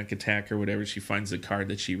like panic attack or whatever, she finds the card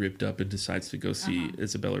that she ripped up and decides to go see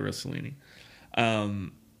Isabella Rossellini.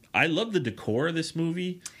 I love the decor of this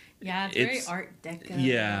movie. Yeah, it's very Art Deco.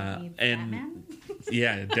 Yeah, and Batman.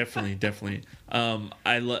 Yeah, definitely.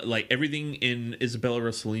 I like everything in Isabella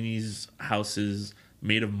Rossellini's house is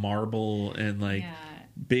made of marble and like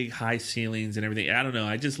big high ceilings and everything. I don't know.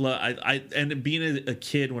 I just love. And being a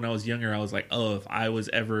kid when I was younger, I was like, oh, if I was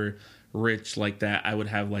ever rich like that, I would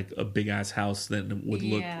have like a big ass house that would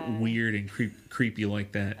look weird and creepy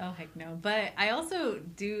like that. Oh heck no! But I also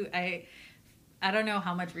do I don't know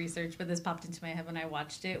how much research, but this popped into my head when I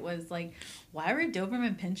watched it, was like, why were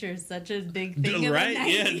Doberman Pinschers such a big thing in right? the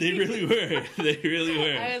 90s? Yeah, they really were. They really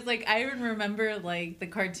were. I was like, I even remember like the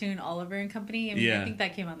cartoon Oliver and Company. I mean, I think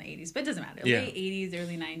that came out in the 80s, but it doesn't matter. Late 80s,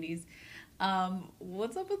 early 90s.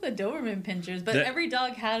 What's up with the Doberman Pinschers? But every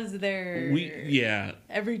dog has their...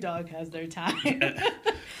 Every dog has their time.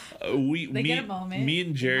 They get a moment. Me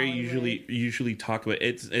and Jerry usually talk about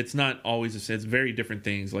it's not always it's very different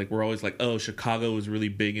things. Like we're always like, oh, Chicago was really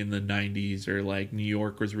big in the 90s, or like New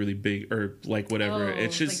York was really big, or like whatever.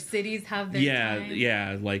 It's just like cities have their time.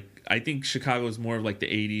 Yeah. Like I think Chicago was more of like the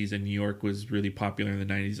 80s, and New York was really popular in the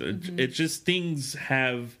 90s. It's just things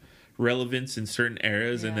have relevance in certain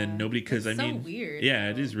eras, and then nobody, because I mean, weird.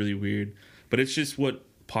 Yeah, it is really weird, but it's just what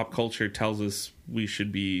pop culture tells us we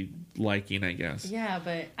should be liking, I guess. Yeah,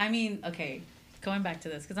 but I mean, okay, going back to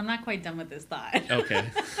this, because I'm not quite done with this thought. Okay.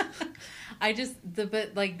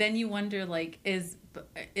 But like, then you wonder, like, is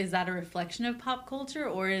that a reflection of pop culture,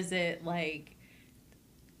 or is it like,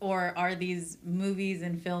 or are these movies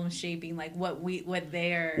and films shaping like what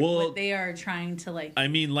they are trying to like? I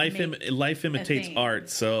mean, life imitates art.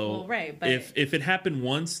 So right, but if it happened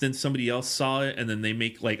once, then somebody else saw it, and then they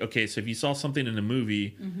make like, okay, so if you saw something in a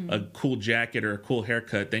movie, a cool jacket or a cool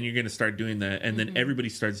haircut, then you're going to start doing that, and then everybody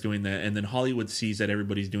starts doing that, and then Hollywood sees that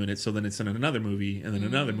everybody's doing it, so then it's in another movie, and then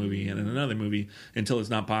another movie, and then another movie, until it's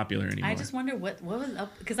not popular anymore. I just wonder what was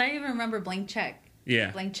up, because I even remember Blank Check. Yeah,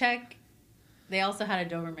 Blank Check. They also had a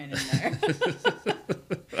Doberman in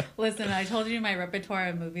there. Listen, I told you my repertoire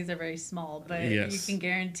of movies are very small, but you can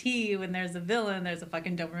guarantee when there's a villain, there's a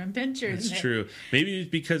fucking Doberman Pinscher. That's true. Maybe it's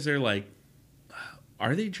because they're like,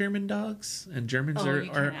 are they German dogs? And Germans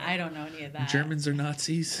are I don't know any of that. Germans are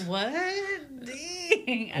Nazis. What?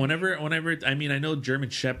 Dang. Whenever, I mean, I know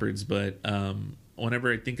German Shepherds, but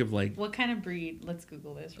whenever I think of like, what kind of breed? Let's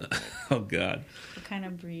Google this real quick. Oh God. What kind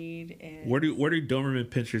of breed is? Where do Doberman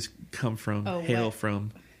Pinschers come from? Hail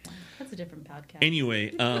from? That's a different podcast.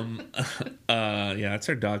 Anyway, yeah, it's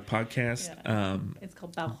our dog podcast. Yeah. It's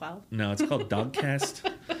called Bow Wow. No, it's called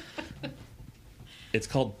Dogcast. It's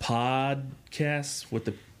called Podcast with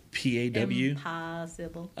the PAW.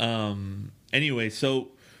 Impossible. Anyway, so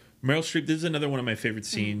Meryl Streep, this is another one of my favorite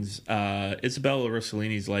scenes. Isabella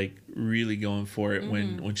Rossellini's like really going for it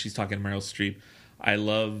when she's talking to Meryl Streep. I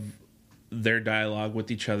love their dialogue with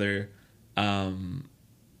each other. Meryl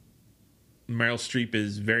Streep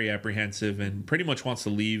is very apprehensive and pretty much wants to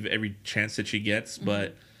leave every chance that she gets,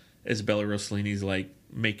 but Isabella Rossellini's like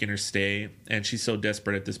making her stay, and she's so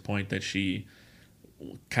desperate at this point that she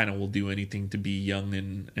kind of will do anything to be young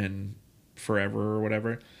and forever or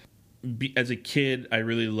whatever. As a kid, I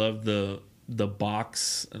really loved the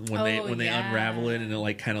box when they unravel it, and it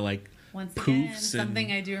like kind of like once poofs. Again,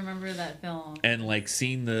 something I do remember that film, and like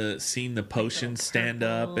seeing the potion stand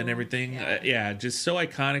up and everything. Just so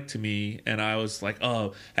iconic to me. And I was like,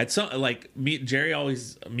 oh, at some like me and Jerry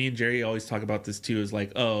always talk about this too. Is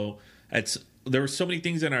like, oh, there were so many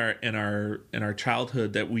things in our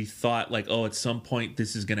childhood that we thought like, oh, at some point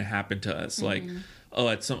this is going to happen to us, like. Oh,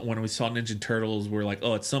 when we saw Ninja Turtles, we're like,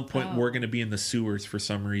 oh, at some point we're going to be in the sewers for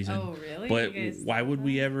some reason. Oh, really? But why would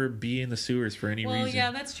we ever be in the sewers for any reason? Well,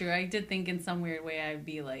 yeah, that's true. I did think in some weird way I'd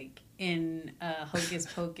be like in Hocus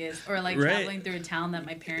Pocus, or like traveling through a town that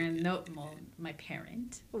my parent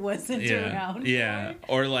wasn't around. Yeah,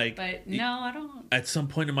 or like, but no, I don't. At some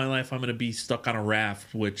point in my life, I'm going to be stuck on a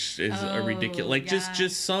raft, which is a ridiculous. Like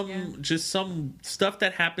just some stuff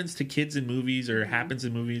that happens to kids in movies or happens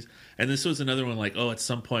in movies. And this was another one like, oh, at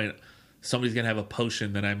some point somebody's gonna have a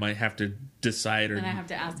potion that I might have to decide or and I have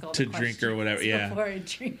to ask all to drink or whatever. Yeah, before I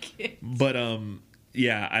drink it. But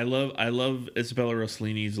yeah, I love Isabella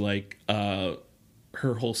Rossellini's like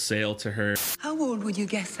her whole sale to her. How old would you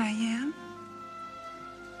guess I am?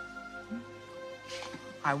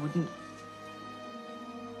 I wouldn't.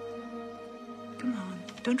 Come on,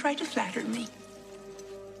 don't try to flatter me.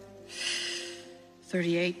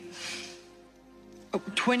 38. Oh,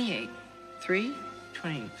 28.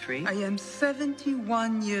 23. I am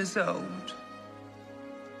 71 years old.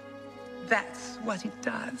 That's what it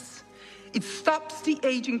does. It stops the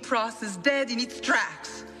aging process dead in its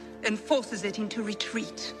tracks and forces it into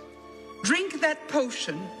retreat. Drink that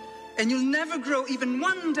potion, and you'll never grow even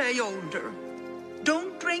one day older.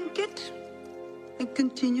 Don't drink it, and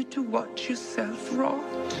continue to watch yourself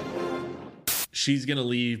rot. She's gonna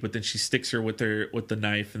leave, but then she sticks her with the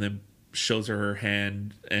knife, and then shows her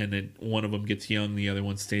hand, and one of them gets young, the other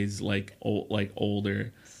one stays like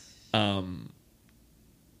older.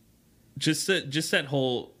 Just that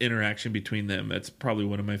whole interaction between them, that's probably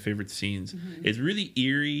one of my favorite scenes. It's really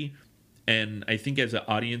eerie, and I think as an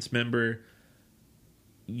audience member,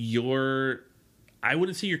 I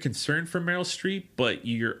wouldn't say you're concerned for Meryl Streep, but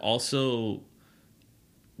you're also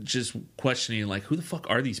just questioning, like, who the fuck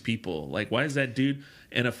are these people? Like, why is that dude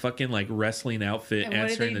in a fucking like wrestling outfit and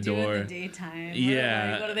answering the door? What do they do in the daytime?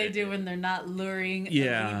 Yeah. What do they do when they're not luring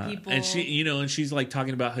ugly people? And she's like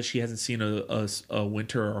talking about how she hasn't seen a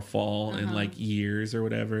winter or a fall in like years or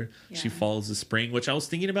whatever. Yeah. She follows the spring, which I was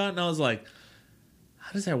thinking about, and I was like,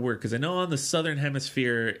 how does that work? Because I know on the southern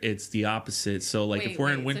hemisphere it's the opposite. So like if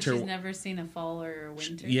we're in winter, so she's never seen a fall or a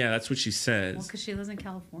winter. Yeah, that's what she says. Well, because she lives in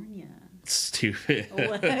California. Stupid.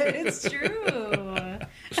 What? It's true.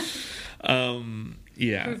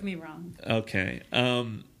 Yeah. Prove me wrong. Okay.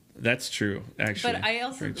 That's true, actually. But I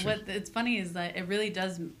also, it's funny is that it really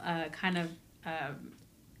does kind of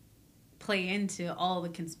play into all the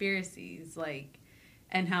conspiracies, like,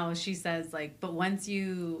 and how she says, like, but once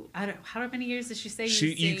you, how many years does she say?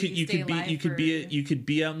 You could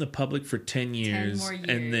be out in the public for 10 years, 10 more years,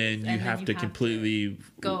 and then you have to completely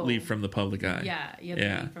leave from the public eye. Yeah, you have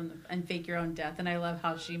to leave from and fake your own death. And I love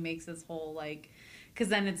how she makes this whole, like, because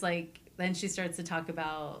then it's like, then she starts to talk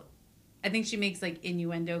about, I think she makes like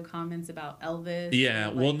innuendo comments about Elvis. Yeah,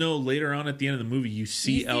 like, well, no, later on at the end of the movie, you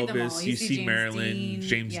see Elvis, you see Marilyn,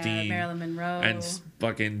 James Dean, Marilyn Monroe, and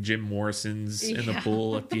fucking Jim Morrison's in the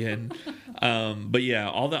pool at the end. But yeah,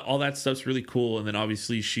 all that stuff's really cool. And then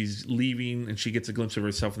obviously she's leaving, and she gets a glimpse of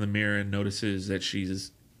herself in the mirror and notices that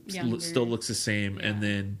she's still looks the same. Yeah. And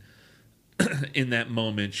then in that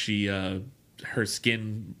moment, she her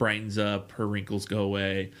skin brightens up, her wrinkles go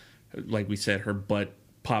away. Like we said, her butt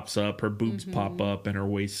pops up, her boobs pop up, and her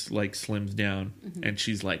waist like slims down, and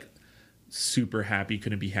she's like super happy,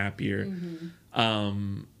 couldn't be happier.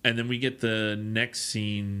 And then we get the next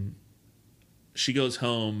scene. She goes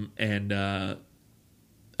home, and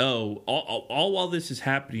all while this is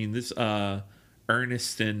happening, this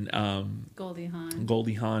Ernest and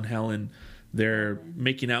Goldie Hawn, Helen, they're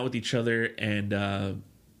making out with each other, and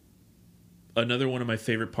another one of my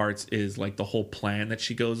favorite parts is like the whole plan that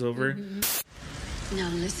she goes over. Now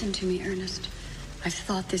listen to me, Ernest. I've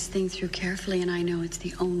thought this thing through carefully, and I know it's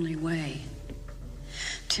the only way.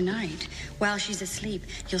 Tonight, while she's asleep,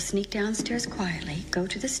 you'll sneak downstairs quietly, go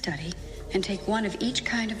to the study, and take one of each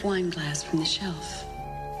kind of wine glass from the shelf.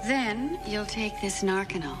 Then you'll take this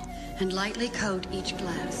Narcanol and lightly coat each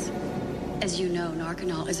glass. As you know,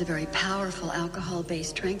 Narcanol is a very powerful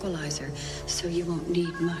alcohol-based tranquilizer, so you won't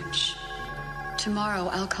need much. Tomorrow,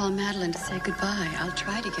 I'll call Madeline to say goodbye. I'll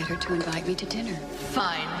try to get her to invite me to dinner.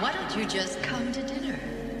 Fine. Why don't you just come to dinner?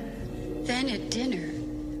 Then at dinner,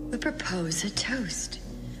 we'll propose a toast.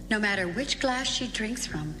 No matter which glass she drinks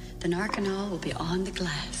from, the Narcanol will be on the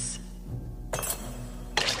glass.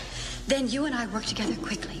 Then you and I work together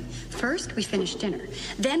quickly. First, we finish dinner.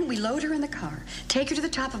 Then we load her in the car, take her to the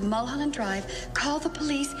top of Mulholland Drive, call the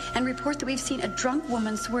police, and report that we've seen a drunk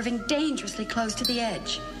woman swerving dangerously close to the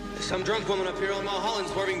edge. Some drunk woman up here on Mulholland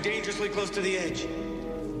swerving dangerously close to the edge.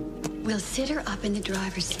 We'll sit her up in the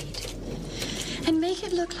driver's seat and make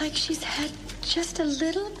it look like she's had just a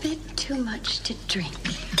little bit too much to drink.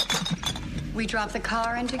 We drop the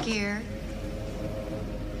car into gear,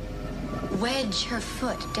 wedge her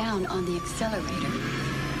foot down on the accelerator,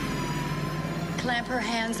 clamp her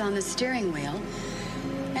hands on the steering wheel,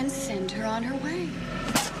 and send her on her way.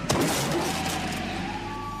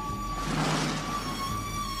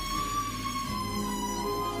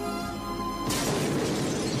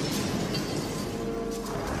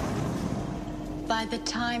 By the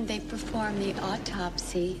time they perform the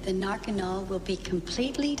autopsy, the Narcanol will be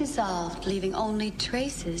completely dissolved, leaving only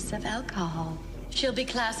traces of alcohol. She'll be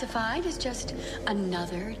classified as just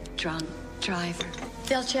another drunk driver.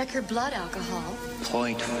 They'll check her blood alcohol.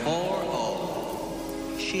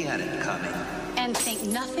 0.40. She had it coming. And think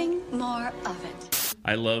nothing more of it.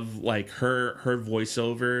 I love like her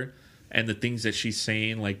voiceover and the things that she's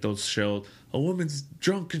saying, like those show a woman's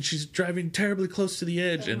drunk and she's driving terribly close to the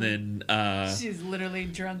edge, and then she's literally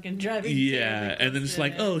drunk and driving. Yeah, and then it's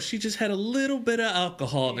like, oh, she just had a little bit of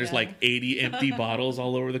alcohol, and there's like 80 empty bottles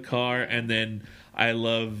all over the car, and then I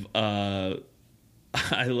love the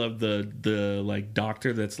like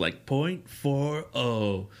doctor that's like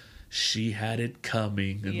 0.40. She had it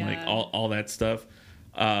coming, and like all that stuff.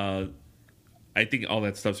 I think all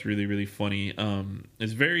that stuff's really, really funny.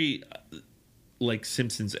 It's very like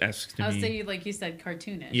Simpsons-esque to me. I'll say, like you said,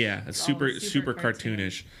 cartoonish. Yeah, it's super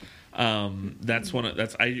cartoonish.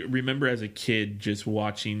 That's I remember as a kid just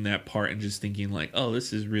watching that part and just thinking like, oh,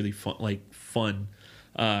 this is really fun.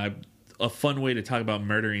 A fun way to talk about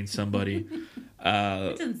murdering somebody.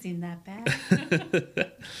 It doesn't seem that bad.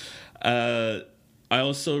 I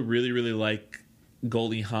also really, really like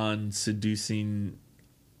Goldie Hawn seducing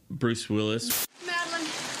Bruce Willis. Madeline.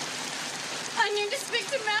 I need to speak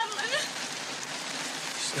to Madeline.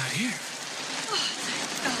 She's not here. Oh,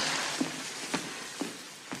 thank God.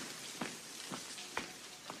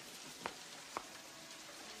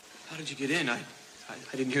 How did you get in? I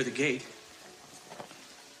didn't hear the gate.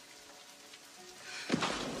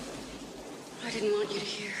 I didn't want you to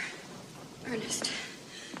hear. Ernest,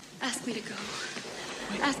 ask me to go.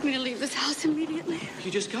 Ask me to leave this house immediately.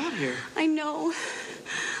 You just got here. I know,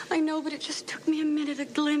 but it just took me a minute, a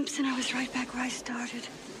glimpse, and I was right back where I started.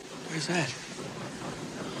 Where's that?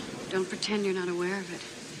 Don't pretend you're not aware of it.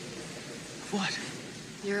 What?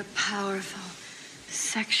 You're a powerful,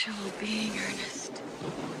 sexual being, Ernest.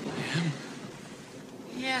 I am?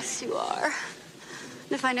 Yes, you are.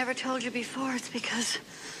 And if I never told you before, it's because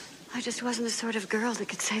I just wasn't the sort of girl that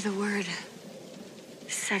could say the word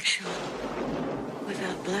sexual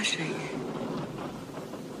without blushing.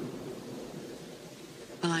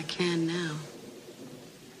 Well, I can now.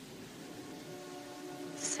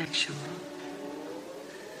 Sexual.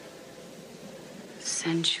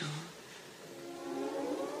 Sensual.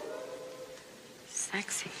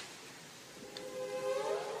 Sexy.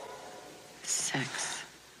 Sex.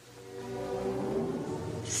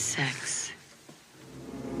 Sex.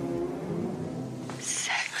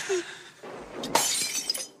 Sex.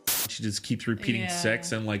 She just keeps repeating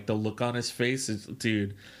sex, and like the look on his face is,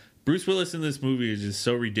 dude, Bruce Willis in this movie is just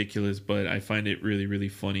so ridiculous, but I find it really, really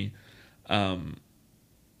funny.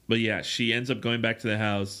 But yeah, she ends up going back to the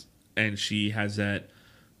house, and she has that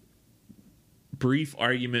brief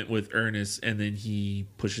argument with Ernest, and then he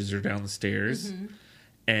pushes her down the stairs.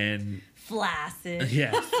 And flaccid.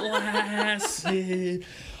 Yeah, flaccid.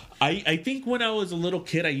 I think when I was a little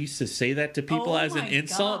kid, I used to say that to people as an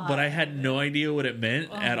insult, but I had no idea what it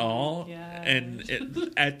meant at all. God.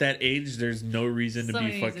 And at that age, there's no reason to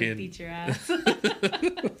be fucking beat your ass.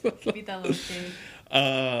 Beat that little kid.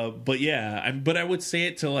 But yeah, but I would say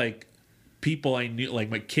it to like people I knew, like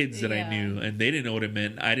my kids that I knew, and they didn't know what it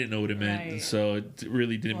meant. I didn't know what it meant, and so it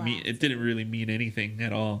really didn't mean. It didn't really mean anything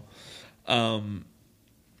at all.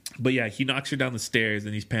 But yeah, he knocks her down the stairs,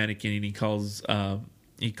 and he's panicking, and he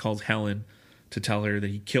calls Helen to tell her that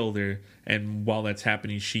he killed her. And while that's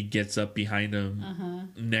happening, she gets up behind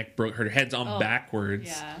him, neck broke, her head's on backwards.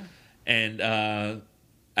 Yeah. And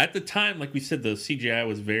at the time, like we said, the CGI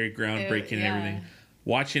was very groundbreaking and everything.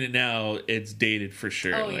 Watching it now, it's dated for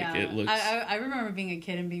sure. Oh, like, yeah. It looks... I remember being a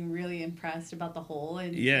kid and being really impressed about the hole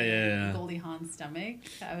in Goldie Hawn's stomach.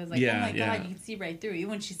 I was like, oh my God, you can see right through it. Even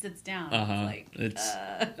when she sits down, it's like...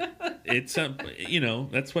 It's you know,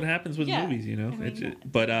 that's what happens with movies, you know. I mean,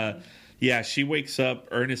 yeah, she wakes up.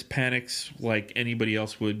 Ernest panics like anybody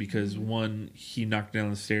else would because one, he knocked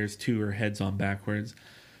down the stairs. Two, her head's on backwards.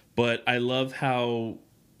 But I love how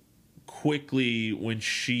quickly when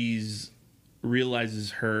she's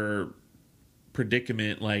realizes her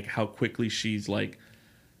predicament, like how quickly she's like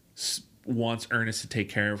wants Ernest to take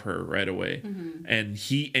care of her right away. And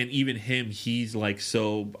even him, he's like,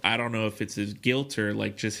 so I don't know if it's his guilt or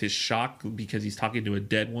like just his shock because he's talking to a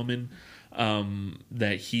dead woman,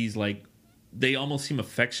 that he's like, they almost seem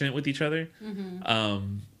affectionate with each other.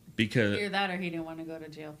 Because either that or he didn't want to go to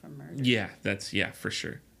jail for murder. Yeah, that's for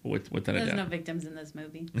sure. Without a doubt. There's no victims in this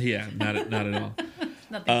movie. Yeah, not at all.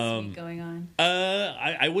 Nothing sweet going on.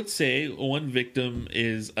 I would say one victim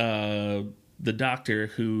is the doctor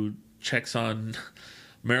who checks on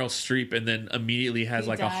Meryl Streep and then immediately has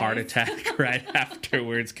a heart attack right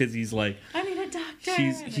afterwards because he's like, I need a doctor.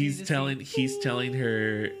 He's telling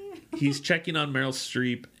her, he's checking on Meryl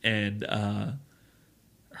Streep and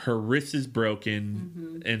her wrist is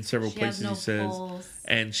broken in several places. He says, pulse,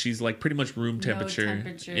 and she's like pretty much room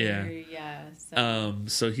temperature.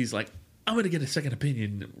 So he's like, I'm gonna get a second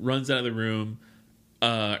opinion. Runs out of the room.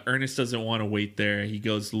 Ernest doesn't want to wait there. He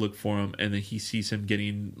goes to look for him, and then he sees him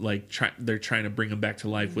getting like they're trying to bring him back to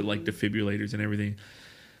life with like defibrillators and everything.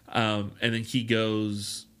 And then he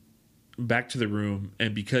goes back to the room,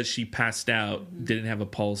 and because she passed out, didn't have a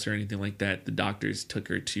pulse or anything like that, the doctors took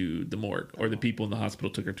her to the morgue, or the people in the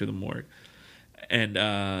hospital took her to the morgue. And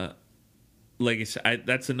like I said,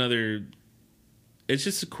 that's another. It's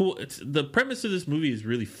just the premise of this movie is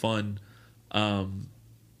really fun.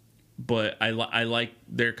 But I like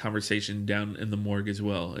their conversation down in the morgue as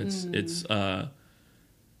well. It's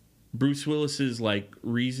Bruce Willis's like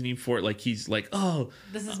reasoning for it, like he's like, oh,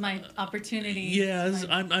 this is my opportunity. Yeah,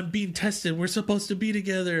 I'm being tested. We're supposed to be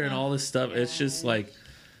together and all this stuff. It's just like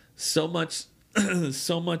so much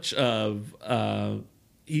of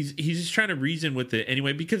he's just trying to reason with it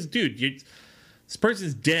anyway. Because dude, this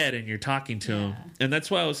person's dead and you're talking to him, and that's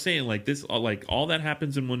why I was saying like this, like all that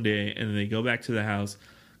happens in one day, and then they go back to the house.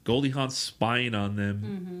 Goldie Hawn's spying on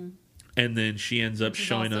them, and then she ends up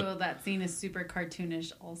showing also, up. That scene is super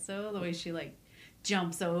cartoonish. Also, the way she like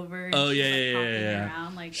jumps over. And Oh she's, yeah.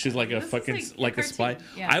 around, like, she's like a fucking like a spy.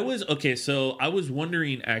 Yeah. I was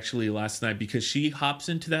wondering actually last night because she hops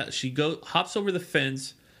into that. She hops over the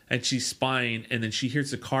fence. And she's spying, and then she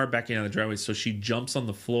hears the car backing out of the driveway, so she jumps on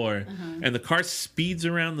the floor, and the car speeds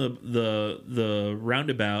around the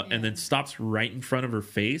roundabout, and then stops right in front of her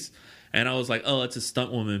face. And I was like, "Oh, it's a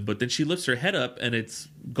stunt woman." But then she lifts her head up, and it's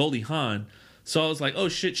Goldie Hawn. So I was like, "Oh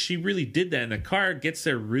shit, she really did that." And the car gets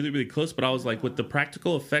there really, really close. But I was like, with the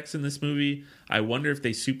practical effects in this movie, I wonder if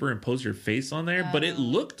they superimposed her face on there. But it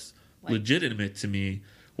looked legitimate to me,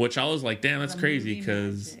 which I was like, "Damn, that's crazy."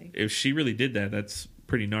 Because if she really did that, that's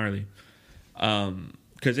pretty gnarly.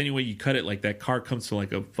 Because anyway you cut it, like that car comes to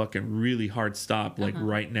like a fucking really hard stop, like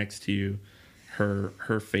right next to you,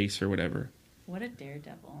 her face or whatever. What a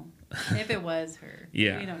daredevil! If it was her,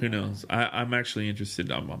 yeah, who knows? I'm actually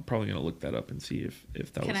interested. I'm probably gonna look that up and see if that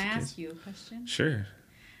was. Can I the case. ask you a question? Sure.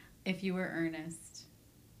 If you were Ernest,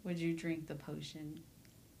 would you drink the potion?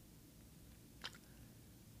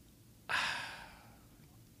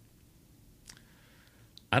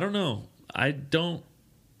 I don't know. I don't.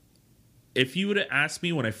 If you would have asked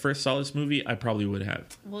me when I first saw this movie, I probably would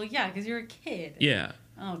have. Well, yeah, because you're a kid. Yeah.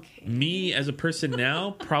 Okay. Me as a person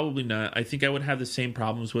now, probably not. I think I would have the same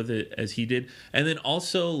problems with it as he did. And then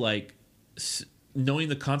also, like, knowing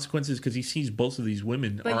the consequences, because he sees both of these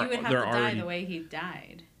women. But you would have to die the way he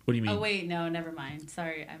died. What do you mean? Oh, wait, no, never mind.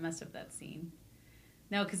 Sorry, I messed up that scene.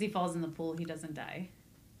 No, because he falls in the pool, he doesn't die.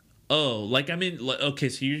 Oh, like I mean, okay.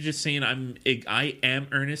 So you're just saying I am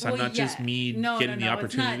Ernest. Well, I'm not just me getting the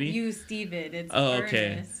opportunity. It's not you, Steven. It's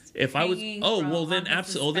okay. Ernest. If I was, then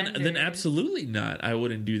absolutely not. I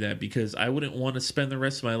wouldn't do that because I wouldn't want to spend the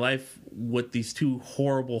rest of my life with these two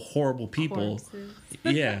horrible people.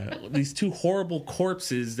 Yeah, these two horrible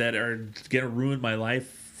corpses that are gonna ruin my life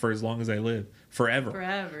for as long as I live,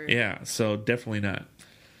 forever. Yeah. So definitely not.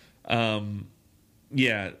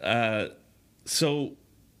 So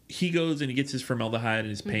he goes and he gets his formaldehyde and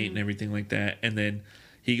his paint and everything like that. And then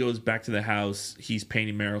he goes back to the house. He's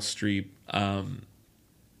painting Meryl Streep,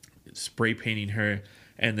 spray painting her.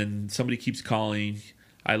 And then somebody keeps calling.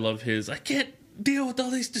 I love I can't deal with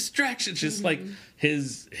all these distractions. Just like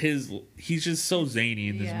he's just so zany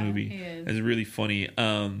in this movie. He is. It's really funny.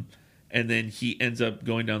 And then he ends up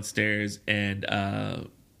going downstairs and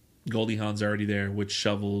Goldie Hawn's already there with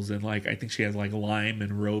shovels and like I think she has like lime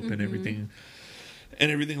and rope and everything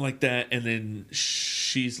like that. And then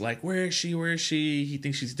she's like, where is she? He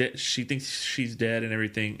thinks she's dead. She thinks she's dead and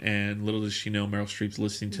everything. And little does she know Meryl Streep's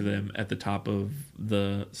listening to them at the top of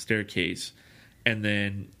the staircase. And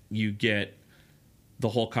then you get the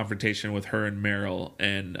whole confrontation with her and Meryl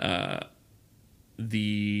and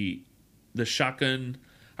the shotgun.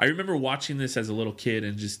 I remember watching this as a little kid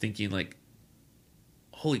and just thinking like,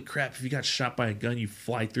 holy crap, if you got shot by a gun, you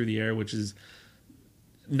fly through the air, which is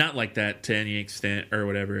not like that to any extent or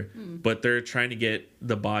whatever. But they're trying to get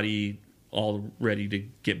the body all ready to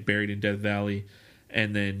get buried in Death Valley.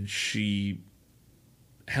 And then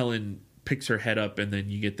Helen picks her head up and then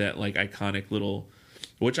you get that like iconic little,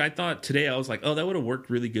 which I thought today, I was like, oh, that would have worked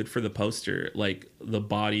really good for the poster. Like the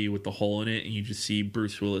body with the hole in it and you just see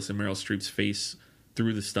Bruce Willis and Meryl Streep's face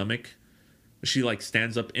through the stomach. She like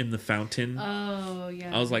stands up in the fountain. Oh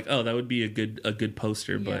yeah. I was like, oh, that would be a good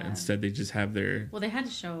poster, but instead they just have their. Well, they have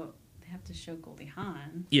to show Goldie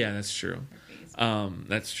Hawn. Yeah, that's true.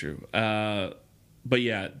 That's true. But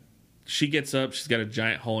yeah, she gets up. She's got a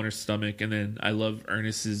giant hole in her stomach, and then I love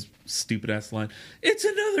Ernest's stupid ass line. It's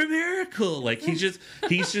another miracle. Like he's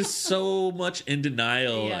just so much in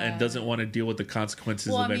denial and doesn't want to deal with the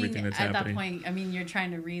consequences of everything that's happening. At that point, I mean, you're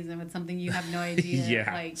trying to reason with something you have no idea.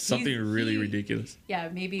 Yeah, like something really ridiculous. Yeah,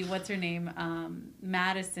 maybe what's her name,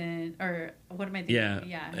 Madison, or what am I thinking?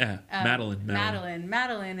 Yeah. Madeline.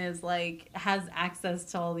 Madeline is like has access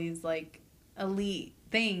to all these like elite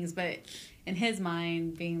things, but in his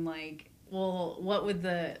mind, being like, well, what would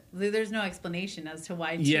there's no explanation as to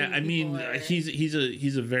why. Yeah, I mean, he's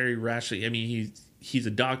a very rational. I mean, he's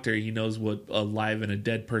a doctor. He knows what a live and a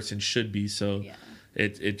dead person should be. So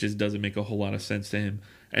it just doesn't make a whole lot of sense to him.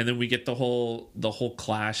 And then we get the whole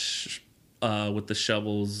clash with the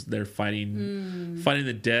shovels. They're fighting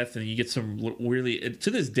the death, and you get some really. To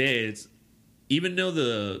this day, it's even though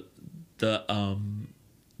the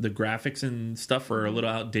the graphics and stuff are a little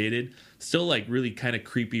outdated. Still like really kind of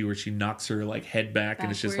creepy where she knocks her like head back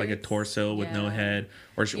and it's just like a torso with no head.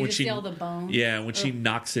 Or when she see all the bones. Yeah, when she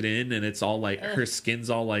knocks it in and it's all like her skin's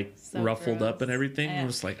all like ruffled up and everything. I'm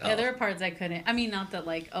just like, oh. Yeah, there are parts I couldn't. I mean, not that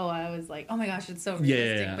like, I was like, oh my gosh, it's so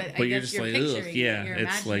realistic. But I guess you're picturing it. You're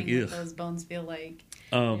imagining what those bones feel like.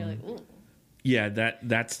 You're like, ooh. Yeah,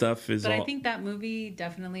 that stuff is. But I think that movie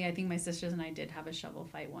definitely. I think my sisters and I did have a shovel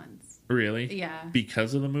fight once. Really? Yeah.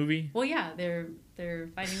 Because of the movie? Well, yeah, they're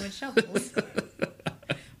fighting with shovels.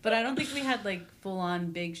 But I don't think we had like full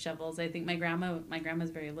on big shovels. I think my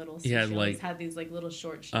grandma's very little, so she always had these like little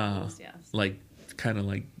short shovels. Yeah. Like kind of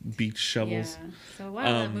like beach shovels. Yeah. So wow,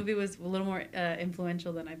 that movie was a little more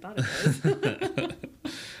influential than I thought it was.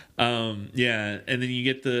 Yeah, and then you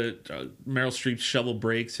get the Meryl Streep's shovel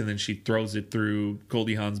breaks, and then she throws it through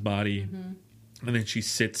Goldie Hawn's body, and then she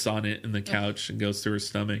sits on it in the couch and goes through her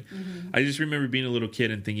stomach. I just remember being a little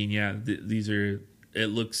kid and thinking, yeah, it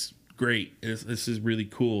looks great. This is really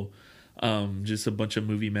cool. Just a bunch of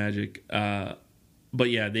movie magic. But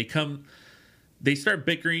yeah, they start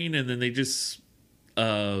bickering, and then they just.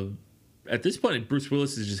 At this point, Bruce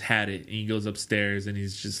Willis has just had it, and he goes upstairs, and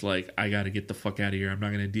he's just like, I got to get the fuck out of here. I'm not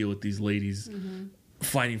going to deal with these ladies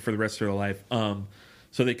fighting for the rest of their life.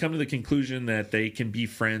 So they come to the conclusion that they can be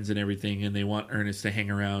friends and everything, and they want Ernest to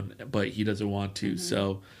hang around, but he doesn't want to.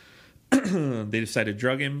 So they decide to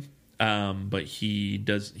drug him, but he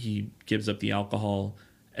gives up the alcohol,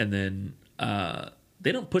 and then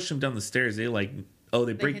they don't push him down the stairs. They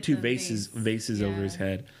break two vases over his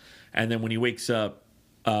head, and then when he wakes up,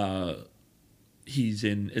 he's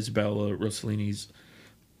in Isabella Rossellini's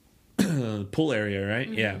pool area, right?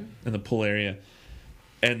 Yeah, in the pool area,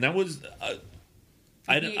 and that was.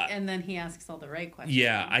 And then he asks all the right questions.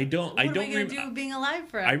 Yeah, I don't. What are we gonna do being alive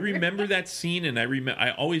forever? I remember that scene, and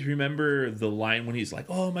I always remember the line when he's like,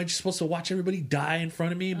 "Oh, am I just supposed to watch everybody die in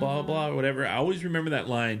front of me?" Blah blah blah, whatever. I always remember that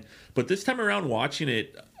line, but this time around watching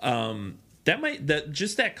it,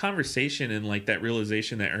 that conversation and like that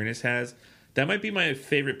realization that Ernest has. That might be my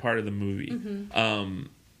favorite part of the movie.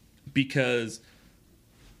 Because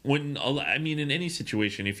in any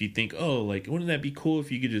situation, if you think, oh, like, wouldn't that be cool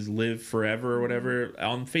if you could just live forever or whatever,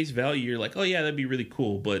 on face value, you're like, oh, yeah, that'd be really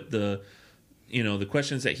cool. But the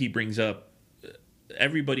questions that he brings up,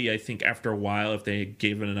 everybody, I think, after a while, if they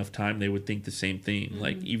gave it enough time, they would think the same thing.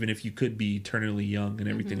 Like, even if you could be eternally young and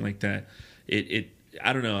everything like that,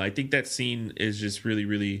 I don't know. I think that scene is just really,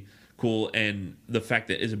 really cool, and the fact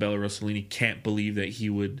that Isabella Rossellini can't believe that he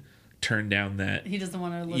would turn down that he doesn't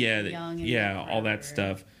want to look young and all that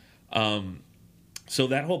stuff. So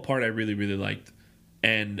that whole part I really, really liked,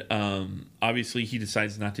 and obviously he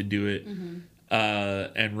decides not to do it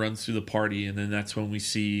and runs through the party, and then that's when we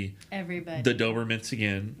see everybody, the Dobermans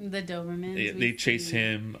again. The Dobermans, they chase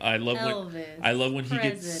him. I love when he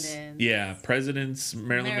gets presidents,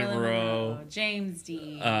 Marilyn Monroe, James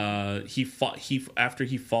Dean. After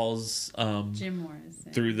he falls Jim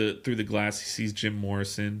Morrison through the glass, he sees Jim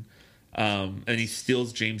Morrison. And he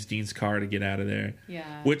steals James Dean's car to get out of there.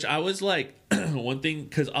 Yeah. Which I was like, one thing,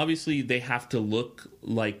 because obviously they have to look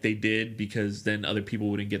like they did, because then other people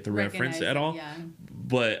wouldn't get the reference at all. Yeah.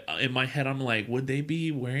 But in my head, I'm like, would they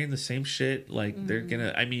be wearing the same shit? Like, they're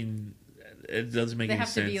gonna, I mean, it doesn't make any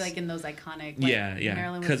sense. They have to be like in those iconic.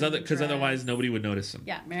 Like, because otherwise nobody would notice them.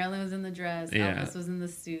 Yeah, Marilyn was in the dress. Elvis was in the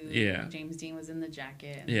suit. Yeah. James Dean was in the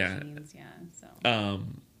jacket. And yeah. The jeans. Yeah. So.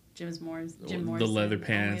 Jim Morrison, the leather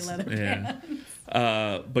pants. But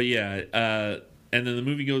yeah, and then the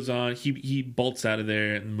movie goes on. He bolts out of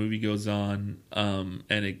there, and the movie goes on. And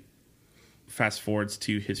it fast forwards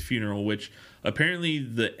to his funeral, which apparently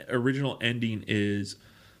the original ending is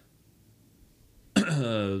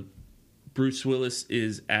Bruce Willis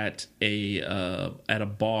is at a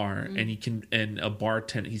bar, and a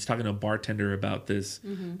bartender. He's talking to a bartender about this,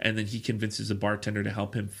 and then he convinces a bartender to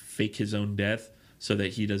help him fake his own death, so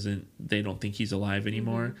that they don't think he's alive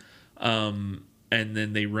anymore. And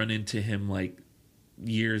then they run into him like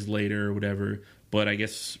years later or whatever. But I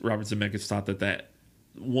guess Robert Zemeckis thought that the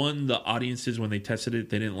audiences, when they tested it,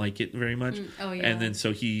 they didn't like it very much. And then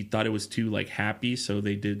so he thought it was too like happy, so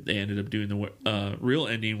they ended up doing the real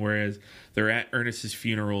ending, whereas they're at Ernest's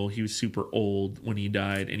funeral. He was super old when he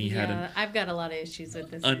died, and he had I've got a lot of issues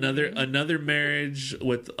with this. Another marriage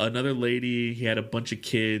with another lady. He had a bunch of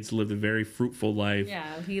kids, lived a very fruitful life.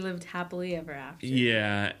 Yeah, he lived happily ever after.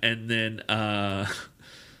 Yeah, and then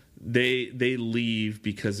they leave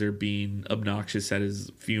because they're being obnoxious at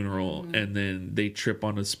his funeral, and then they trip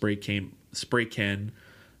on a spray paint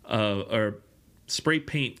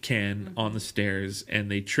can on the stairs, and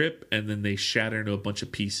they trip, and then they shatter into a bunch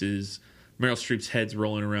of pieces. Meryl Streep's head's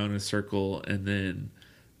rolling around in a circle, and then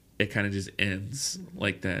it kind of just ends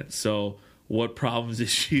like that. So what problems does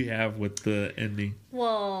she have with the ending?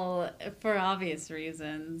 Well, for obvious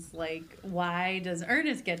reasons, like why does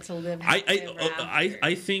Ernest get to live?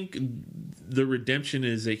 I think the redemption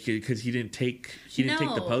is because he didn't take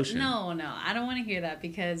the potion. No, I don't want to hear that,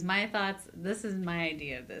 because my thoughts. This is my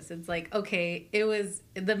idea of this. It's like, okay, it was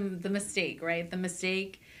the mistake, right? The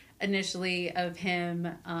mistake initially of him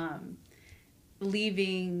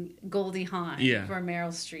leaving Goldie Hawn for Meryl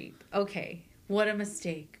Streep. Okay, what a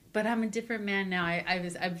mistake. But I'm a different man now.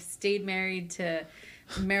 I've stayed married to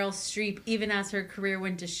Meryl Streep even as her career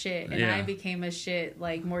went to shit, and I became a shit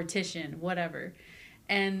like mortician, whatever.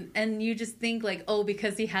 And you just think like, oh,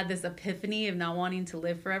 because he had this epiphany of not wanting to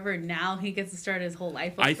live forever, now he gets to start his whole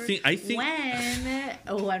life over. I think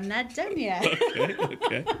I'm not done yet.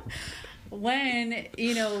 Okay. When,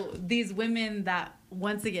 these women that,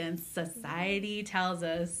 once again, society tells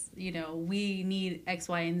us, we need X,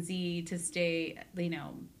 Y, and Z to stay,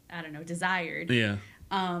 desired. Yeah.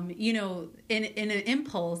 In an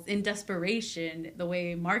impulse, in desperation, the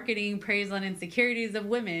way marketing preys on insecurities of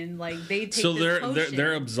women, like they take so this potion.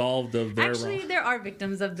 they're absolved of their Actually, there are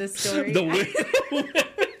victims of this story.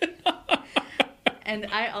 And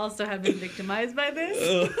I also have been victimized by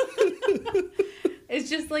this. It's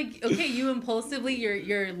just like, okay, you impulsively,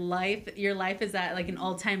 your life is at like an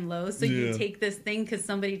all-time low, so you take this thing because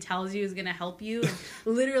somebody tells you is going to help you.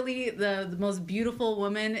 And literally, the most beautiful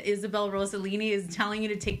woman, Isabel Rossellini, is telling you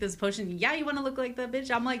to take this potion. Yeah, you want to look like that bitch?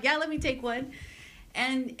 I'm like, yeah, let me take one.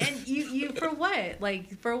 And you for what?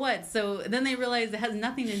 Like, for what? So then they realize it has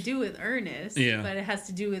nothing to do with Ernest, but it has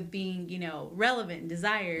to do with being, relevant and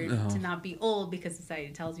desired to not be old, because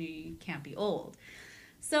society tells you can't be old.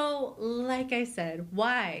 So, like I said,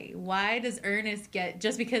 why? Why does Ernest get,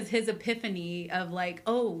 just because his epiphany of like,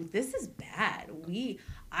 oh, this is bad.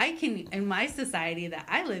 I can, in my society that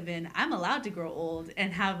I live in, I'm allowed to grow old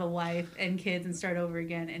and have a wife and kids and start over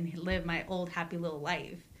again and live my old happy little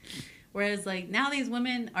life. Whereas like now these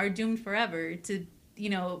women are doomed forever to,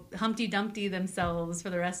 Humpty Dumpty themselves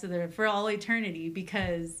for all eternity,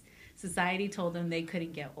 because society told them they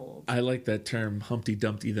couldn't get old. I like that term, Humpty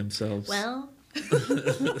Dumpty themselves. Well,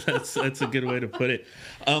 that's a good way to put it.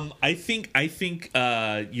 I think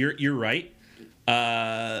you're right.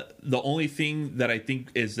 The only thing that I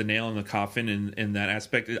think is the nail in the coffin in that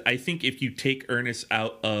aspect, I think if you take Ernest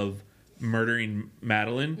out of murdering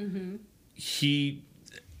Madeline,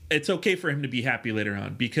 it's okay for him to be happy later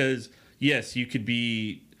on, because yes, you could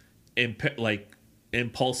be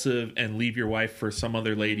impulsive and leave your wife for some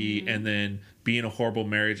other lady, and then be in a horrible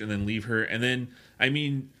marriage and then leave her, and then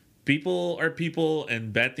people are people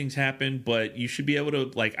and bad things happen, but you should be able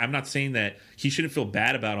to, I'm not saying that he shouldn't feel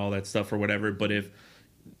bad about all that stuff or whatever, but if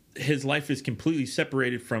his life is completely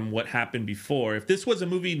separated from what happened before, if this was a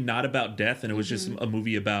movie not about death and it was just a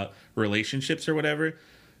movie about relationships or whatever,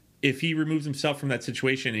 if he removes himself from that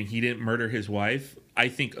situation and he didn't murder his wife, I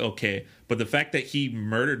think okay. But the fact that he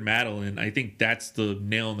murdered Madeline, I think that's the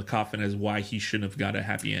nail in the coffin as why he shouldn't have got a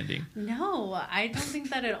happy ending. No, I don't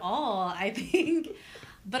think that at all. I think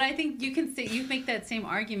you can say, you make that same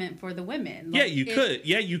argument for the women. You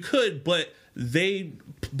could, but they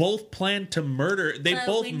both planned to murder. They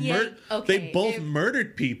both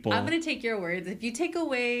murdered people. I'm going to take your words. If you take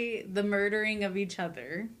away the murdering of each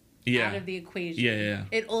other out of the equation,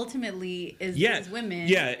 it ultimately is these women.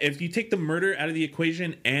 Yeah, if you take the murder out of the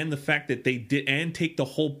equation and the fact that they did, and take the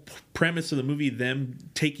whole premise of the movie, them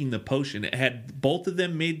taking the potion, had both of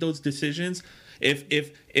them made those decisions,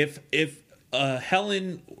 if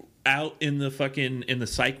Helen out in the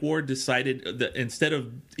psych ward decided that instead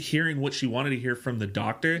of hearing what she wanted to hear from the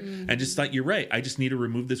doctor, and just thought, you're right, I just need to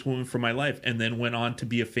remove this woman from my life, and then went on to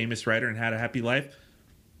be a famous writer and had a happy life,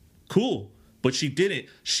 cool. But she didn't.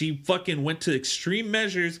 She fucking went to extreme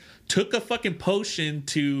measures, took a fucking potion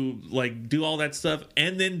to do all that stuff,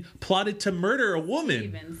 and then plotted to murder a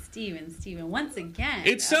woman. Steven, once again.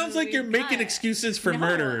 It sounds like you're making excuses for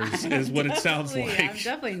murderers, is what it sounds like. I'm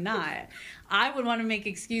definitely not. I would want to make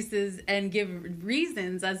excuses and give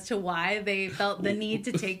reasons as to why they felt the need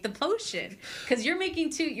to take the potion. Because you're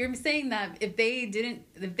saying that if they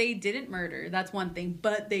didn't murder, that's one thing,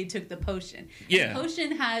 but they took the potion. Yeah. The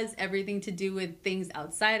potion has everything to do with things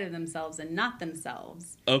outside of themselves and not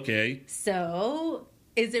themselves. Okay. So,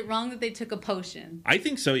 is it wrong that they took a potion? I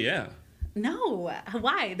think so, yeah. No,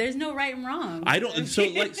 why? There's no right and wrong. I don't. So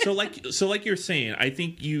like you're saying, I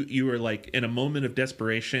think you were in a moment of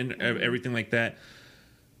desperation, everything like that.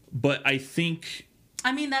 But I think,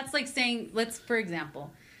 that's like saying, for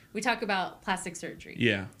example, we talk about plastic surgery.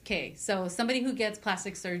 Yeah. Okay, so somebody who gets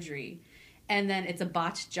plastic surgery, and then it's a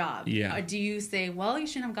botched job. Yeah. Or do you say, well, you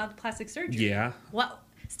shouldn't have got the plastic surgery? Yeah. Well,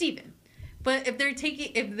 Steven. But if they're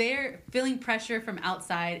feeling pressure from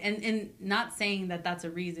outside, and not saying that that's a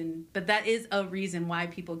reason, but that is a reason why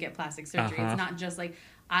people get plastic surgery. It's not just like,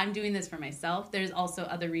 I'm doing this for myself. There's also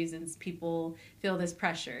other reasons people feel this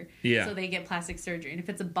pressure. Yeah. So they get plastic surgery. And if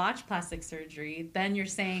it's a botched plastic surgery, then you're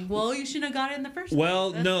saying, well, you shouldn't have got it in the first place.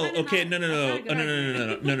 Well, no. Okay,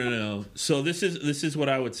 no. So this is what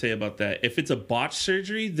I would say about that. If it's a botched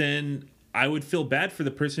surgery, then I would feel bad for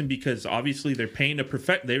the person, because obviously they're paying a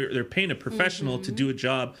professional to do a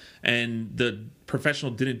job, and the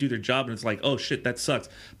professional didn't do their job, and it's like, oh shit, that sucks.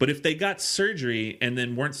 But if they got surgery and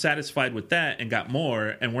then weren't satisfied with that and got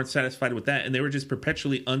more and weren't satisfied with that, and they were just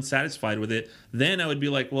perpetually unsatisfied with it, then I would be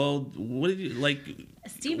like, well, what did you like?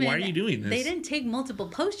 Steven, why are you doing this? They didn't take multiple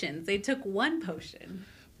potions. They took one potion.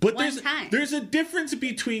 But there's a difference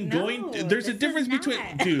between There's a difference between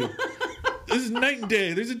dude. This is night and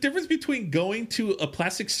day. There's a difference between going to a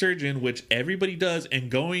plastic surgeon, which everybody does, and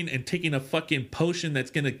going and taking a fucking potion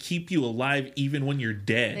that's going to keep you alive even when you're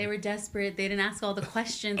dead. They were desperate. They didn't ask all the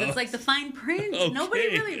questions. It's like the fine print. Okay. Nobody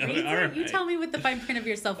really reads it. Right. You tell me what the fine print of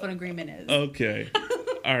your cell phone agreement is. Okay.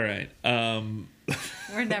 All right.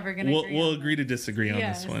 We're never going to We'll agree to disagree on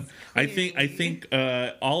this one. Clearly. I think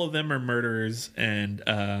all of them are murderers, and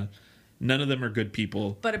none of them are good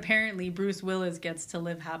people. But apparently Bruce Willis gets to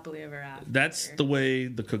live happily ever after. That's the way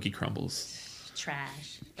the cookie crumbles.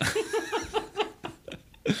 Trash.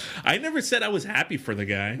 I never said I was happy for the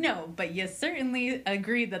guy. No, but you certainly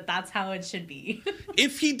agreed that that's how it should be.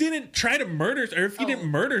 If he didn't try to murder, or if he didn't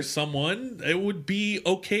murder someone, it would be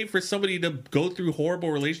okay for somebody to go through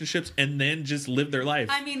horrible relationships and then just live their life.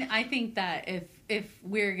 I mean, I think that if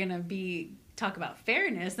we're going to talk about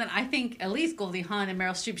fairness, then I think at least Goldie Hawn and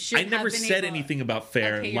Meryl Streep should have been able... I never said anything about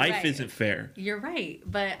fair. Okay, life isn't fair. You're right.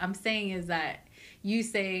 But I'm saying is that you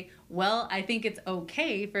say, well, I think it's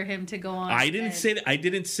okay for him to go on. I didn't say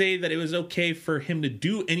that it was okay for him to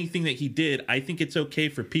do anything that he did. I think it's okay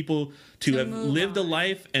for people to have lived a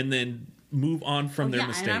life and then move on from their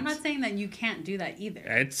mistakes. And I'm not saying that you can't do that either.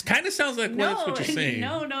 It kind of sounds like that's what you're saying.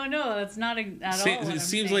 No, that's not at all. It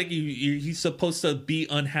seems like he's supposed to be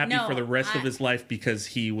unhappy for the rest of his life because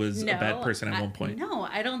he was a bad person at one point. No,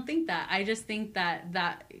 I don't think that. I just think that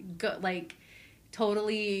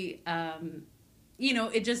totally...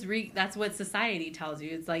 it just that's what society tells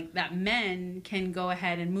you. It's like that men can go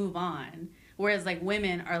ahead and move on, whereas like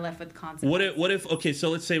women are left with consequences. What if okay, so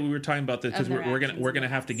let's say we were talking about this because we're gonna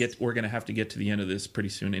have to get to the end of this pretty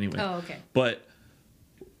soon anyway. Oh, okay. But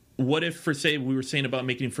what if, for say, we were saying about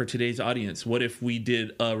making for today's audience, what if we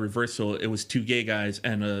did a reversal? It was two gay guys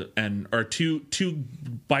or two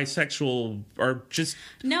bisexual, or just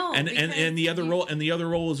and the other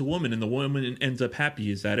role was a woman, and the woman ends up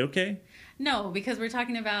happy. Is that okay? No, because we're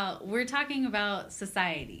talking about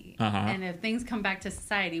society, and if things come back to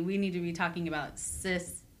society, we need to be talking about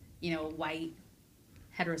cis, white,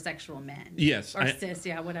 heterosexual men. Yes, cis,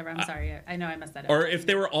 whatever. I'm sorry, I know I messed that up. Or if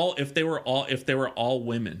they were all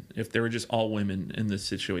women, if they were just all women in this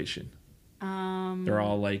situation. They're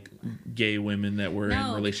all like gay women that were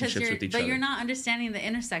in relationships with each other. But you're not understanding the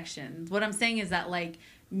intersections. What I'm saying is that like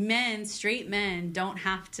straight men don't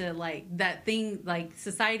have to like that thing. Like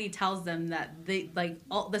society tells them that they like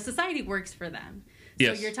the society works for them.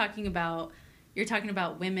 Yes. So you're talking about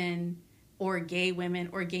women or gay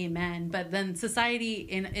men, but then society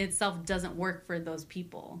in itself doesn't work for those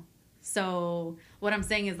people. So what I'm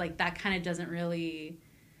saying is like that kind of doesn't really.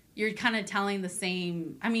 You're kind of telling the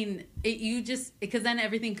same. I mean, because then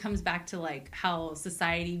everything comes back to like how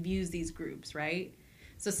society views these groups, right?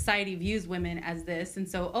 So society views women as this, and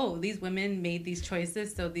so these women made these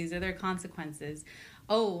choices, so these are their consequences.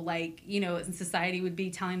 And society would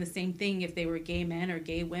be telling the same thing if they were gay men or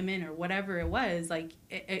gay women or whatever it was, like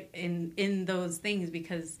in those things,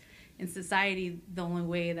 because in society the only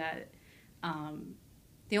way that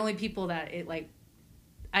the only people that it like.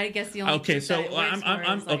 I guess the only okay. So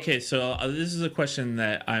So this is a question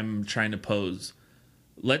that I'm trying to pose.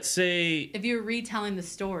 Let's say if you're retelling the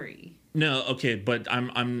story. No, okay, but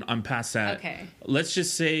I'm past that. Okay. Let's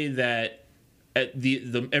just say that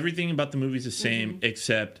the everything about the movie is the same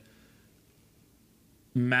except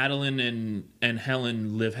Madeline and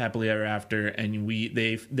Helen live happily ever after, and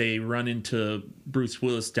they run into Bruce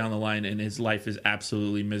Willis down the line, and his life is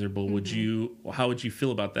absolutely miserable. How would you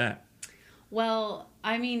feel about that? Well,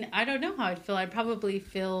 I mean, I don't know how I'd feel. I'd probably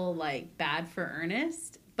feel like bad for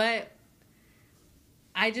Ernest, but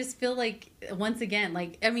I just feel like once again,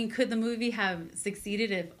 like, I mean, could the movie have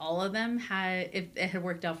succeeded if all of them if it had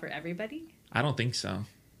worked out for everybody? I don't think so.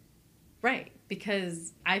 Right,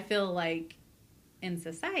 because I feel like in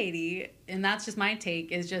society, and that's just my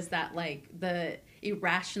take, is just that like the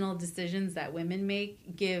irrational decisions that women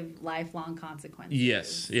make give lifelong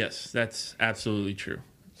consequences. Yes, that's absolutely true.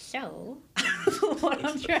 So what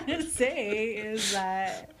I'm trying to say is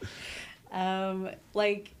that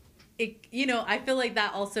like it, you know, I feel like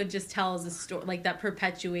that also just tells a story, like that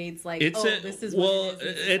perpetuates like, this is what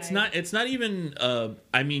it is it's not even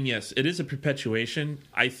I mean, yes, it is a perpetuation.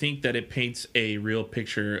 I think that it paints a real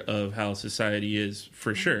picture of how society is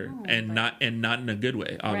for sure, and not in a good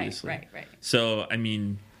way, obviously. Right. So I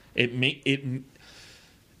mean, it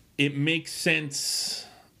makes sense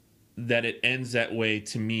that it ends that way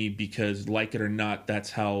to me, because like it or not, that's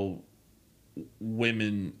how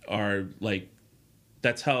women are, like,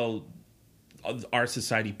 that's how our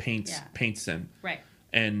society paints them. Right.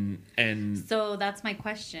 And so that's my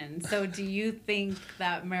question. So do you think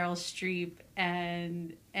that Meryl Streep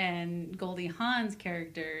and Goldie Hawn's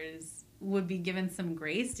characters would be given some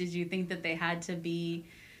grace? Did you think that they had to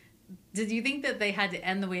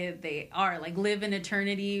end the way that they are, like live in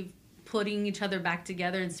eternity, putting each other back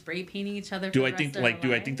together and spray painting each other? Do I think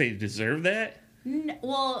they deserve that?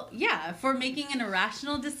 Well, yeah, for making an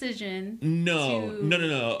irrational decision. No.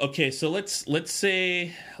 Okay, so let's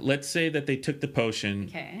say that they took the potion.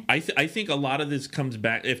 Okay. I think a lot of this comes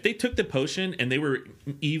back, if they took the potion and they were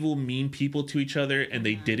evil, mean people to each other and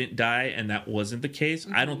they didn't die, and that wasn't the case,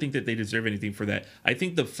 I don't think that they deserve anything for that. I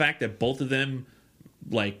think the fact that both of them,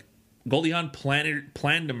 like, Goldie Hawn planned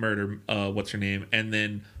to murder what's her name, and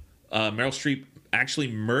then Meryl Streep actually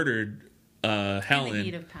murdered Helen. In the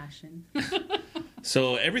heat of passion.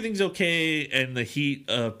 So everything's okay in the heat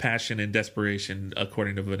of passion and desperation,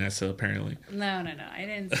 according to Vanessa, apparently. No, I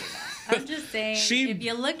didn't say that. I'm just saying, if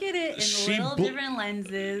you look at it in little different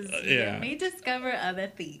lenses, you may discover other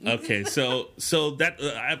things. Okay, so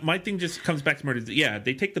that my thing just comes back to murder. Yeah,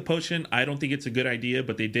 they take the potion. I don't think it's a good idea,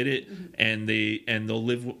 but they did it, and they'll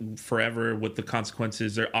live forever with the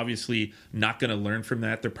consequences. They're obviously not going to learn from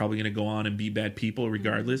that. They're probably going to go on and be bad people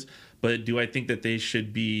regardless. But do I think that they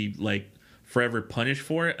should be like forever punished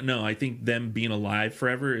for it? No, I think them being alive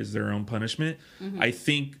forever is their own punishment. I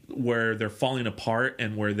think where they're falling apart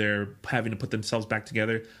and where they're having to put themselves back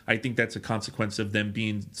together, I think that's a consequence of them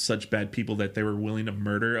being such bad people that they were willing to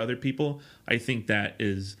murder other people. I think that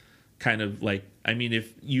is kind of like, I mean,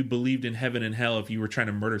 if you believed in heaven and hell, if you were trying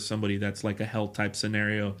to murder somebody, that's like a hell type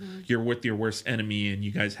scenario. You're with your worst enemy and you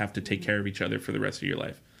guys have to take care of each other for the rest of your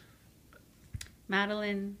life.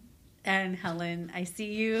 Madeline and Helen, I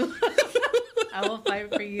see you. I will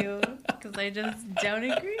fight for you because I just don't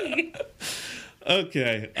agree.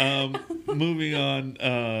 Okay, moving on.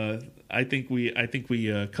 I think we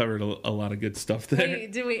covered a lot of good stuff there.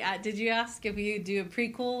 Wait, did you ask if you do a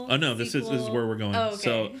prequel? Oh no, this is where we're going. Oh,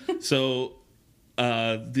 okay. So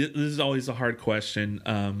this is always a hard question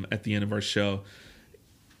at the end of our show.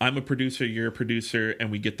 I'm a producer, you're a producer, and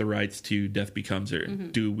we get the rights to Death Becomes Her.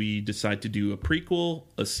 Do we decide to do a prequel,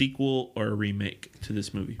 a sequel, or a remake to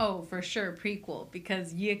this movie? Oh, for sure, prequel.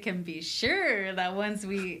 Because you can be sure that once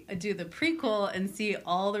we do the prequel and see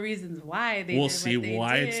all the reasons why they we'll did see what they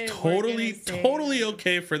why did, it's totally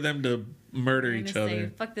okay for them to murder each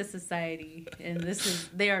other. Fuck this society, and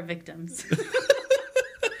they are victims.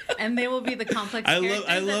 And they will be the complex characters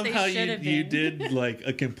I love that how they should have been. you did like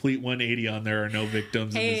a complete 180 on there are no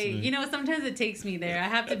victims in this movie. You know, sometimes it takes me there. I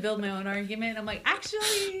have to build my own argument. I'm like,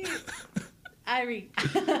 actually, I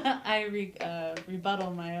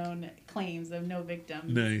rebuttal my own claims of no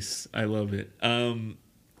victims. Nice. I love it.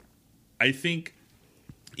 I think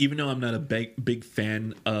even though I'm not a big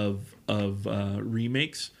fan of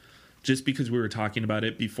remakes, just because we were talking about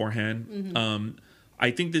it beforehand,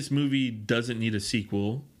 I think this movie doesn't need a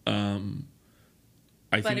sequel.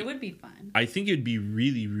 But it would be fun. I think it'd be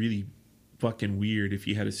really, really fucking weird if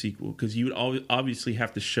you had a sequel, because you would obviously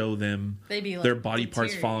have to show them their body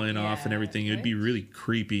parts falling off and everything. It would be really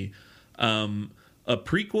creepy. A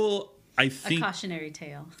prequel, I think... A cautionary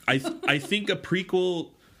tale. I think a prequel,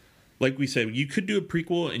 like we said, you could do a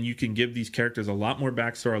prequel and you can give these characters a lot more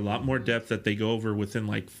backstory, a lot more depth that they go over within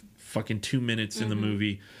like fucking 2 minutes in the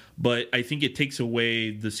movie. But I think it takes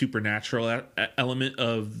away the supernatural element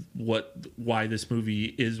of why this movie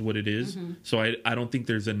is what it is. So I don't think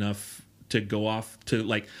there's enough to go off to,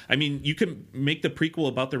 like, I mean, you can make the prequel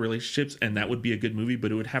about the relationships and that would be a good movie,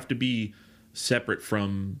 but it would have to be separate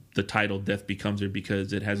from the title Death Becomes Her,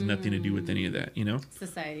 because it has nothing to do with any of that, you know?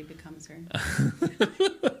 Society becomes her.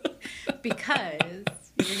 Because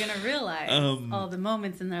you're going to realize all the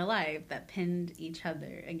moments in their life that pinned each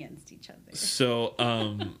other against each other. So,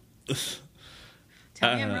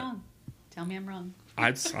 Tell me I'm wrong.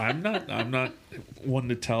 I'm not one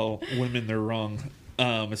to tell women they're wrong,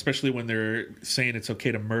 especially when they're saying it's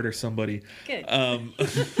okay to murder somebody. Good.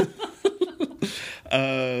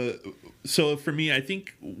 So for me, I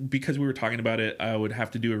think because we were talking about it, I would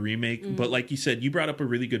have to do a remake. Mm-hmm. But like you said, you brought up a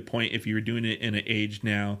really good point. If you were doing it in an age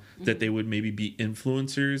now, mm-hmm. that they would maybe be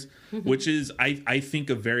influencers, mm-hmm. which is, I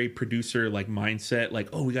think, a very producer like mindset. Like,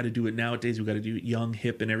 oh, we got to do it nowadays. We got to do it young,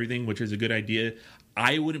 hip, and everything, which is a good idea.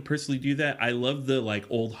 I wouldn't personally do that. I love the like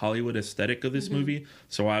old Hollywood aesthetic of this mm-hmm. movie,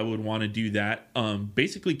 so I would want to do that.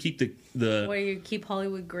 Basically, keep the. What do you keep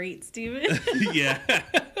Hollywood great, Steven? Yeah.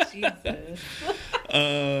 Jesus.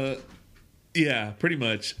 Yeah, pretty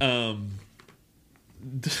much. Make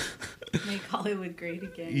Hollywood great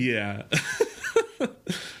again. Yeah.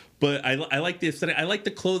 But I like the aesthetic. I like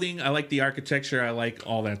the clothing. I like the architecture. I like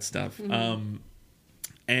all that stuff. Mm-hmm.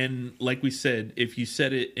 And like we said, if you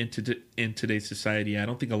set it in today's society, I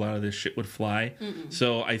don't think a lot of this shit would fly. Mm-mm.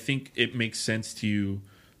 So I think it makes sense to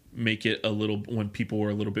make it a little, when people were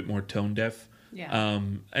a little bit more tone deaf. Yeah.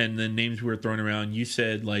 And the names we were throwing around, you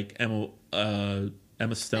said like Emma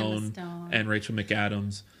Stone and Rachel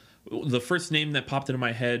McAdams. The first name that popped into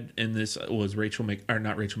my head in this was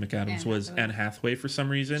Anne Hathaway for some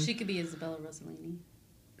reason. She could be Isabella Rossellini.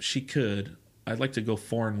 She could. I'd like to go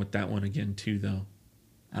foreign with that one again too, though.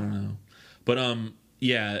 I don't know. But Anne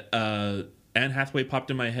Hathaway popped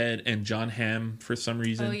in my head, and John Hamm for some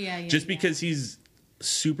reason. Oh yeah. Just because he's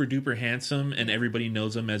super duper handsome and everybody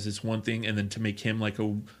knows him as this one thing, and then to make him like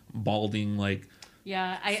a balding like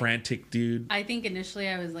frantic dude. I think initially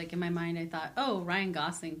I was like, in my mind I thought, oh, Ryan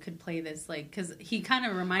Gosling could play this, like, because he kind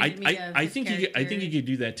of reminded me of I think he could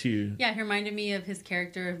do that too. Yeah, he reminded me of his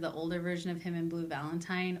character of the older version of him in Blue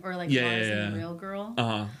Valentine, or like Lars in The Real Girl.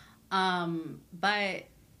 But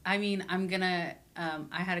I mean, I'm gonna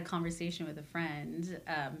I had a conversation with a friend,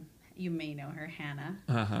 you may know her, Hannah,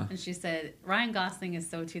 and she said Ryan Gosling is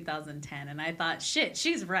so 2010, and I thought, shit,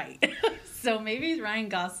 she's right. So maybe Ryan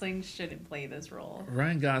Gosling shouldn't play this role.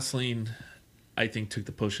 Ryan Gosling, I think, took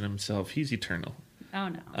the potion himself. He's eternal. Oh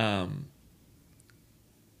no.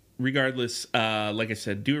 Regardless, like I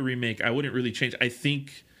said, do a remake. I wouldn't really change. I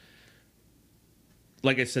think,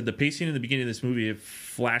 like I said, the pacing in the beginning of this movie, it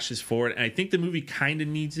flashes forward, and I think the movie kind of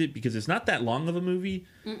needs it because it's not that long of a movie.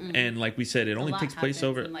 Mm-mm. And like we said, it only takes place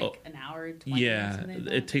over in like an hour, 20 minutes. Yeah,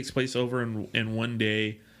 it takes place over in one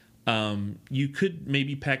day. You could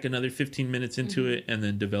maybe pack another 15 minutes into mm-hmm. it and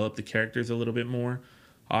then develop the characters a little bit more,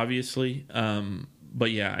 obviously.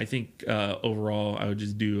 But yeah, I think overall I would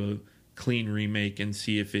just do a clean remake and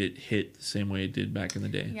see if it hit the same way it did back in the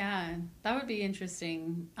day. Yeah, that would be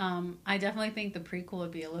interesting. I definitely think the prequel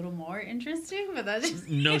would be a little more interesting, but that's just...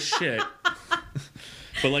 No shit.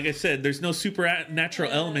 But like I said, there's no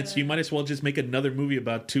supernatural elements. You might as well just make another movie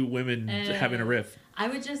about two women having a riff. I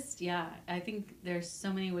would just, I think there's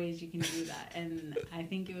so many ways you can do that, and I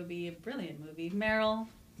think it would be a brilliant movie. Meryl,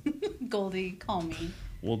 Goldie, call me.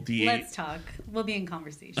 Let's talk. We'll be in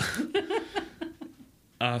conversation.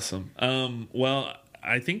 Awesome. Well,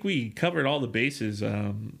 I think we covered all the bases.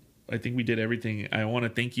 I think we did everything. I want to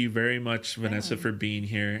thank you very much, Vanessa, for being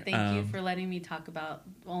here. Thank you for letting me talk about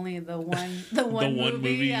only the one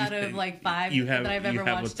movie out of like 5 that I've ever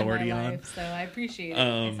watched in my life. So I appreciate it.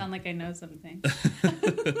 I sound like I know something.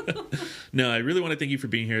 No, I really want to thank you for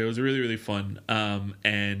being here. It was really, really fun.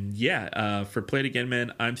 For Play It Again,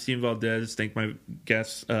 man, I'm Steven Valdez. Thank my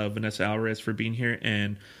guest, Vanessa Alvarez, for being here.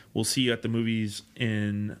 And we'll see you at the movies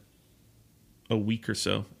in a week or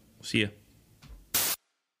so. See ya.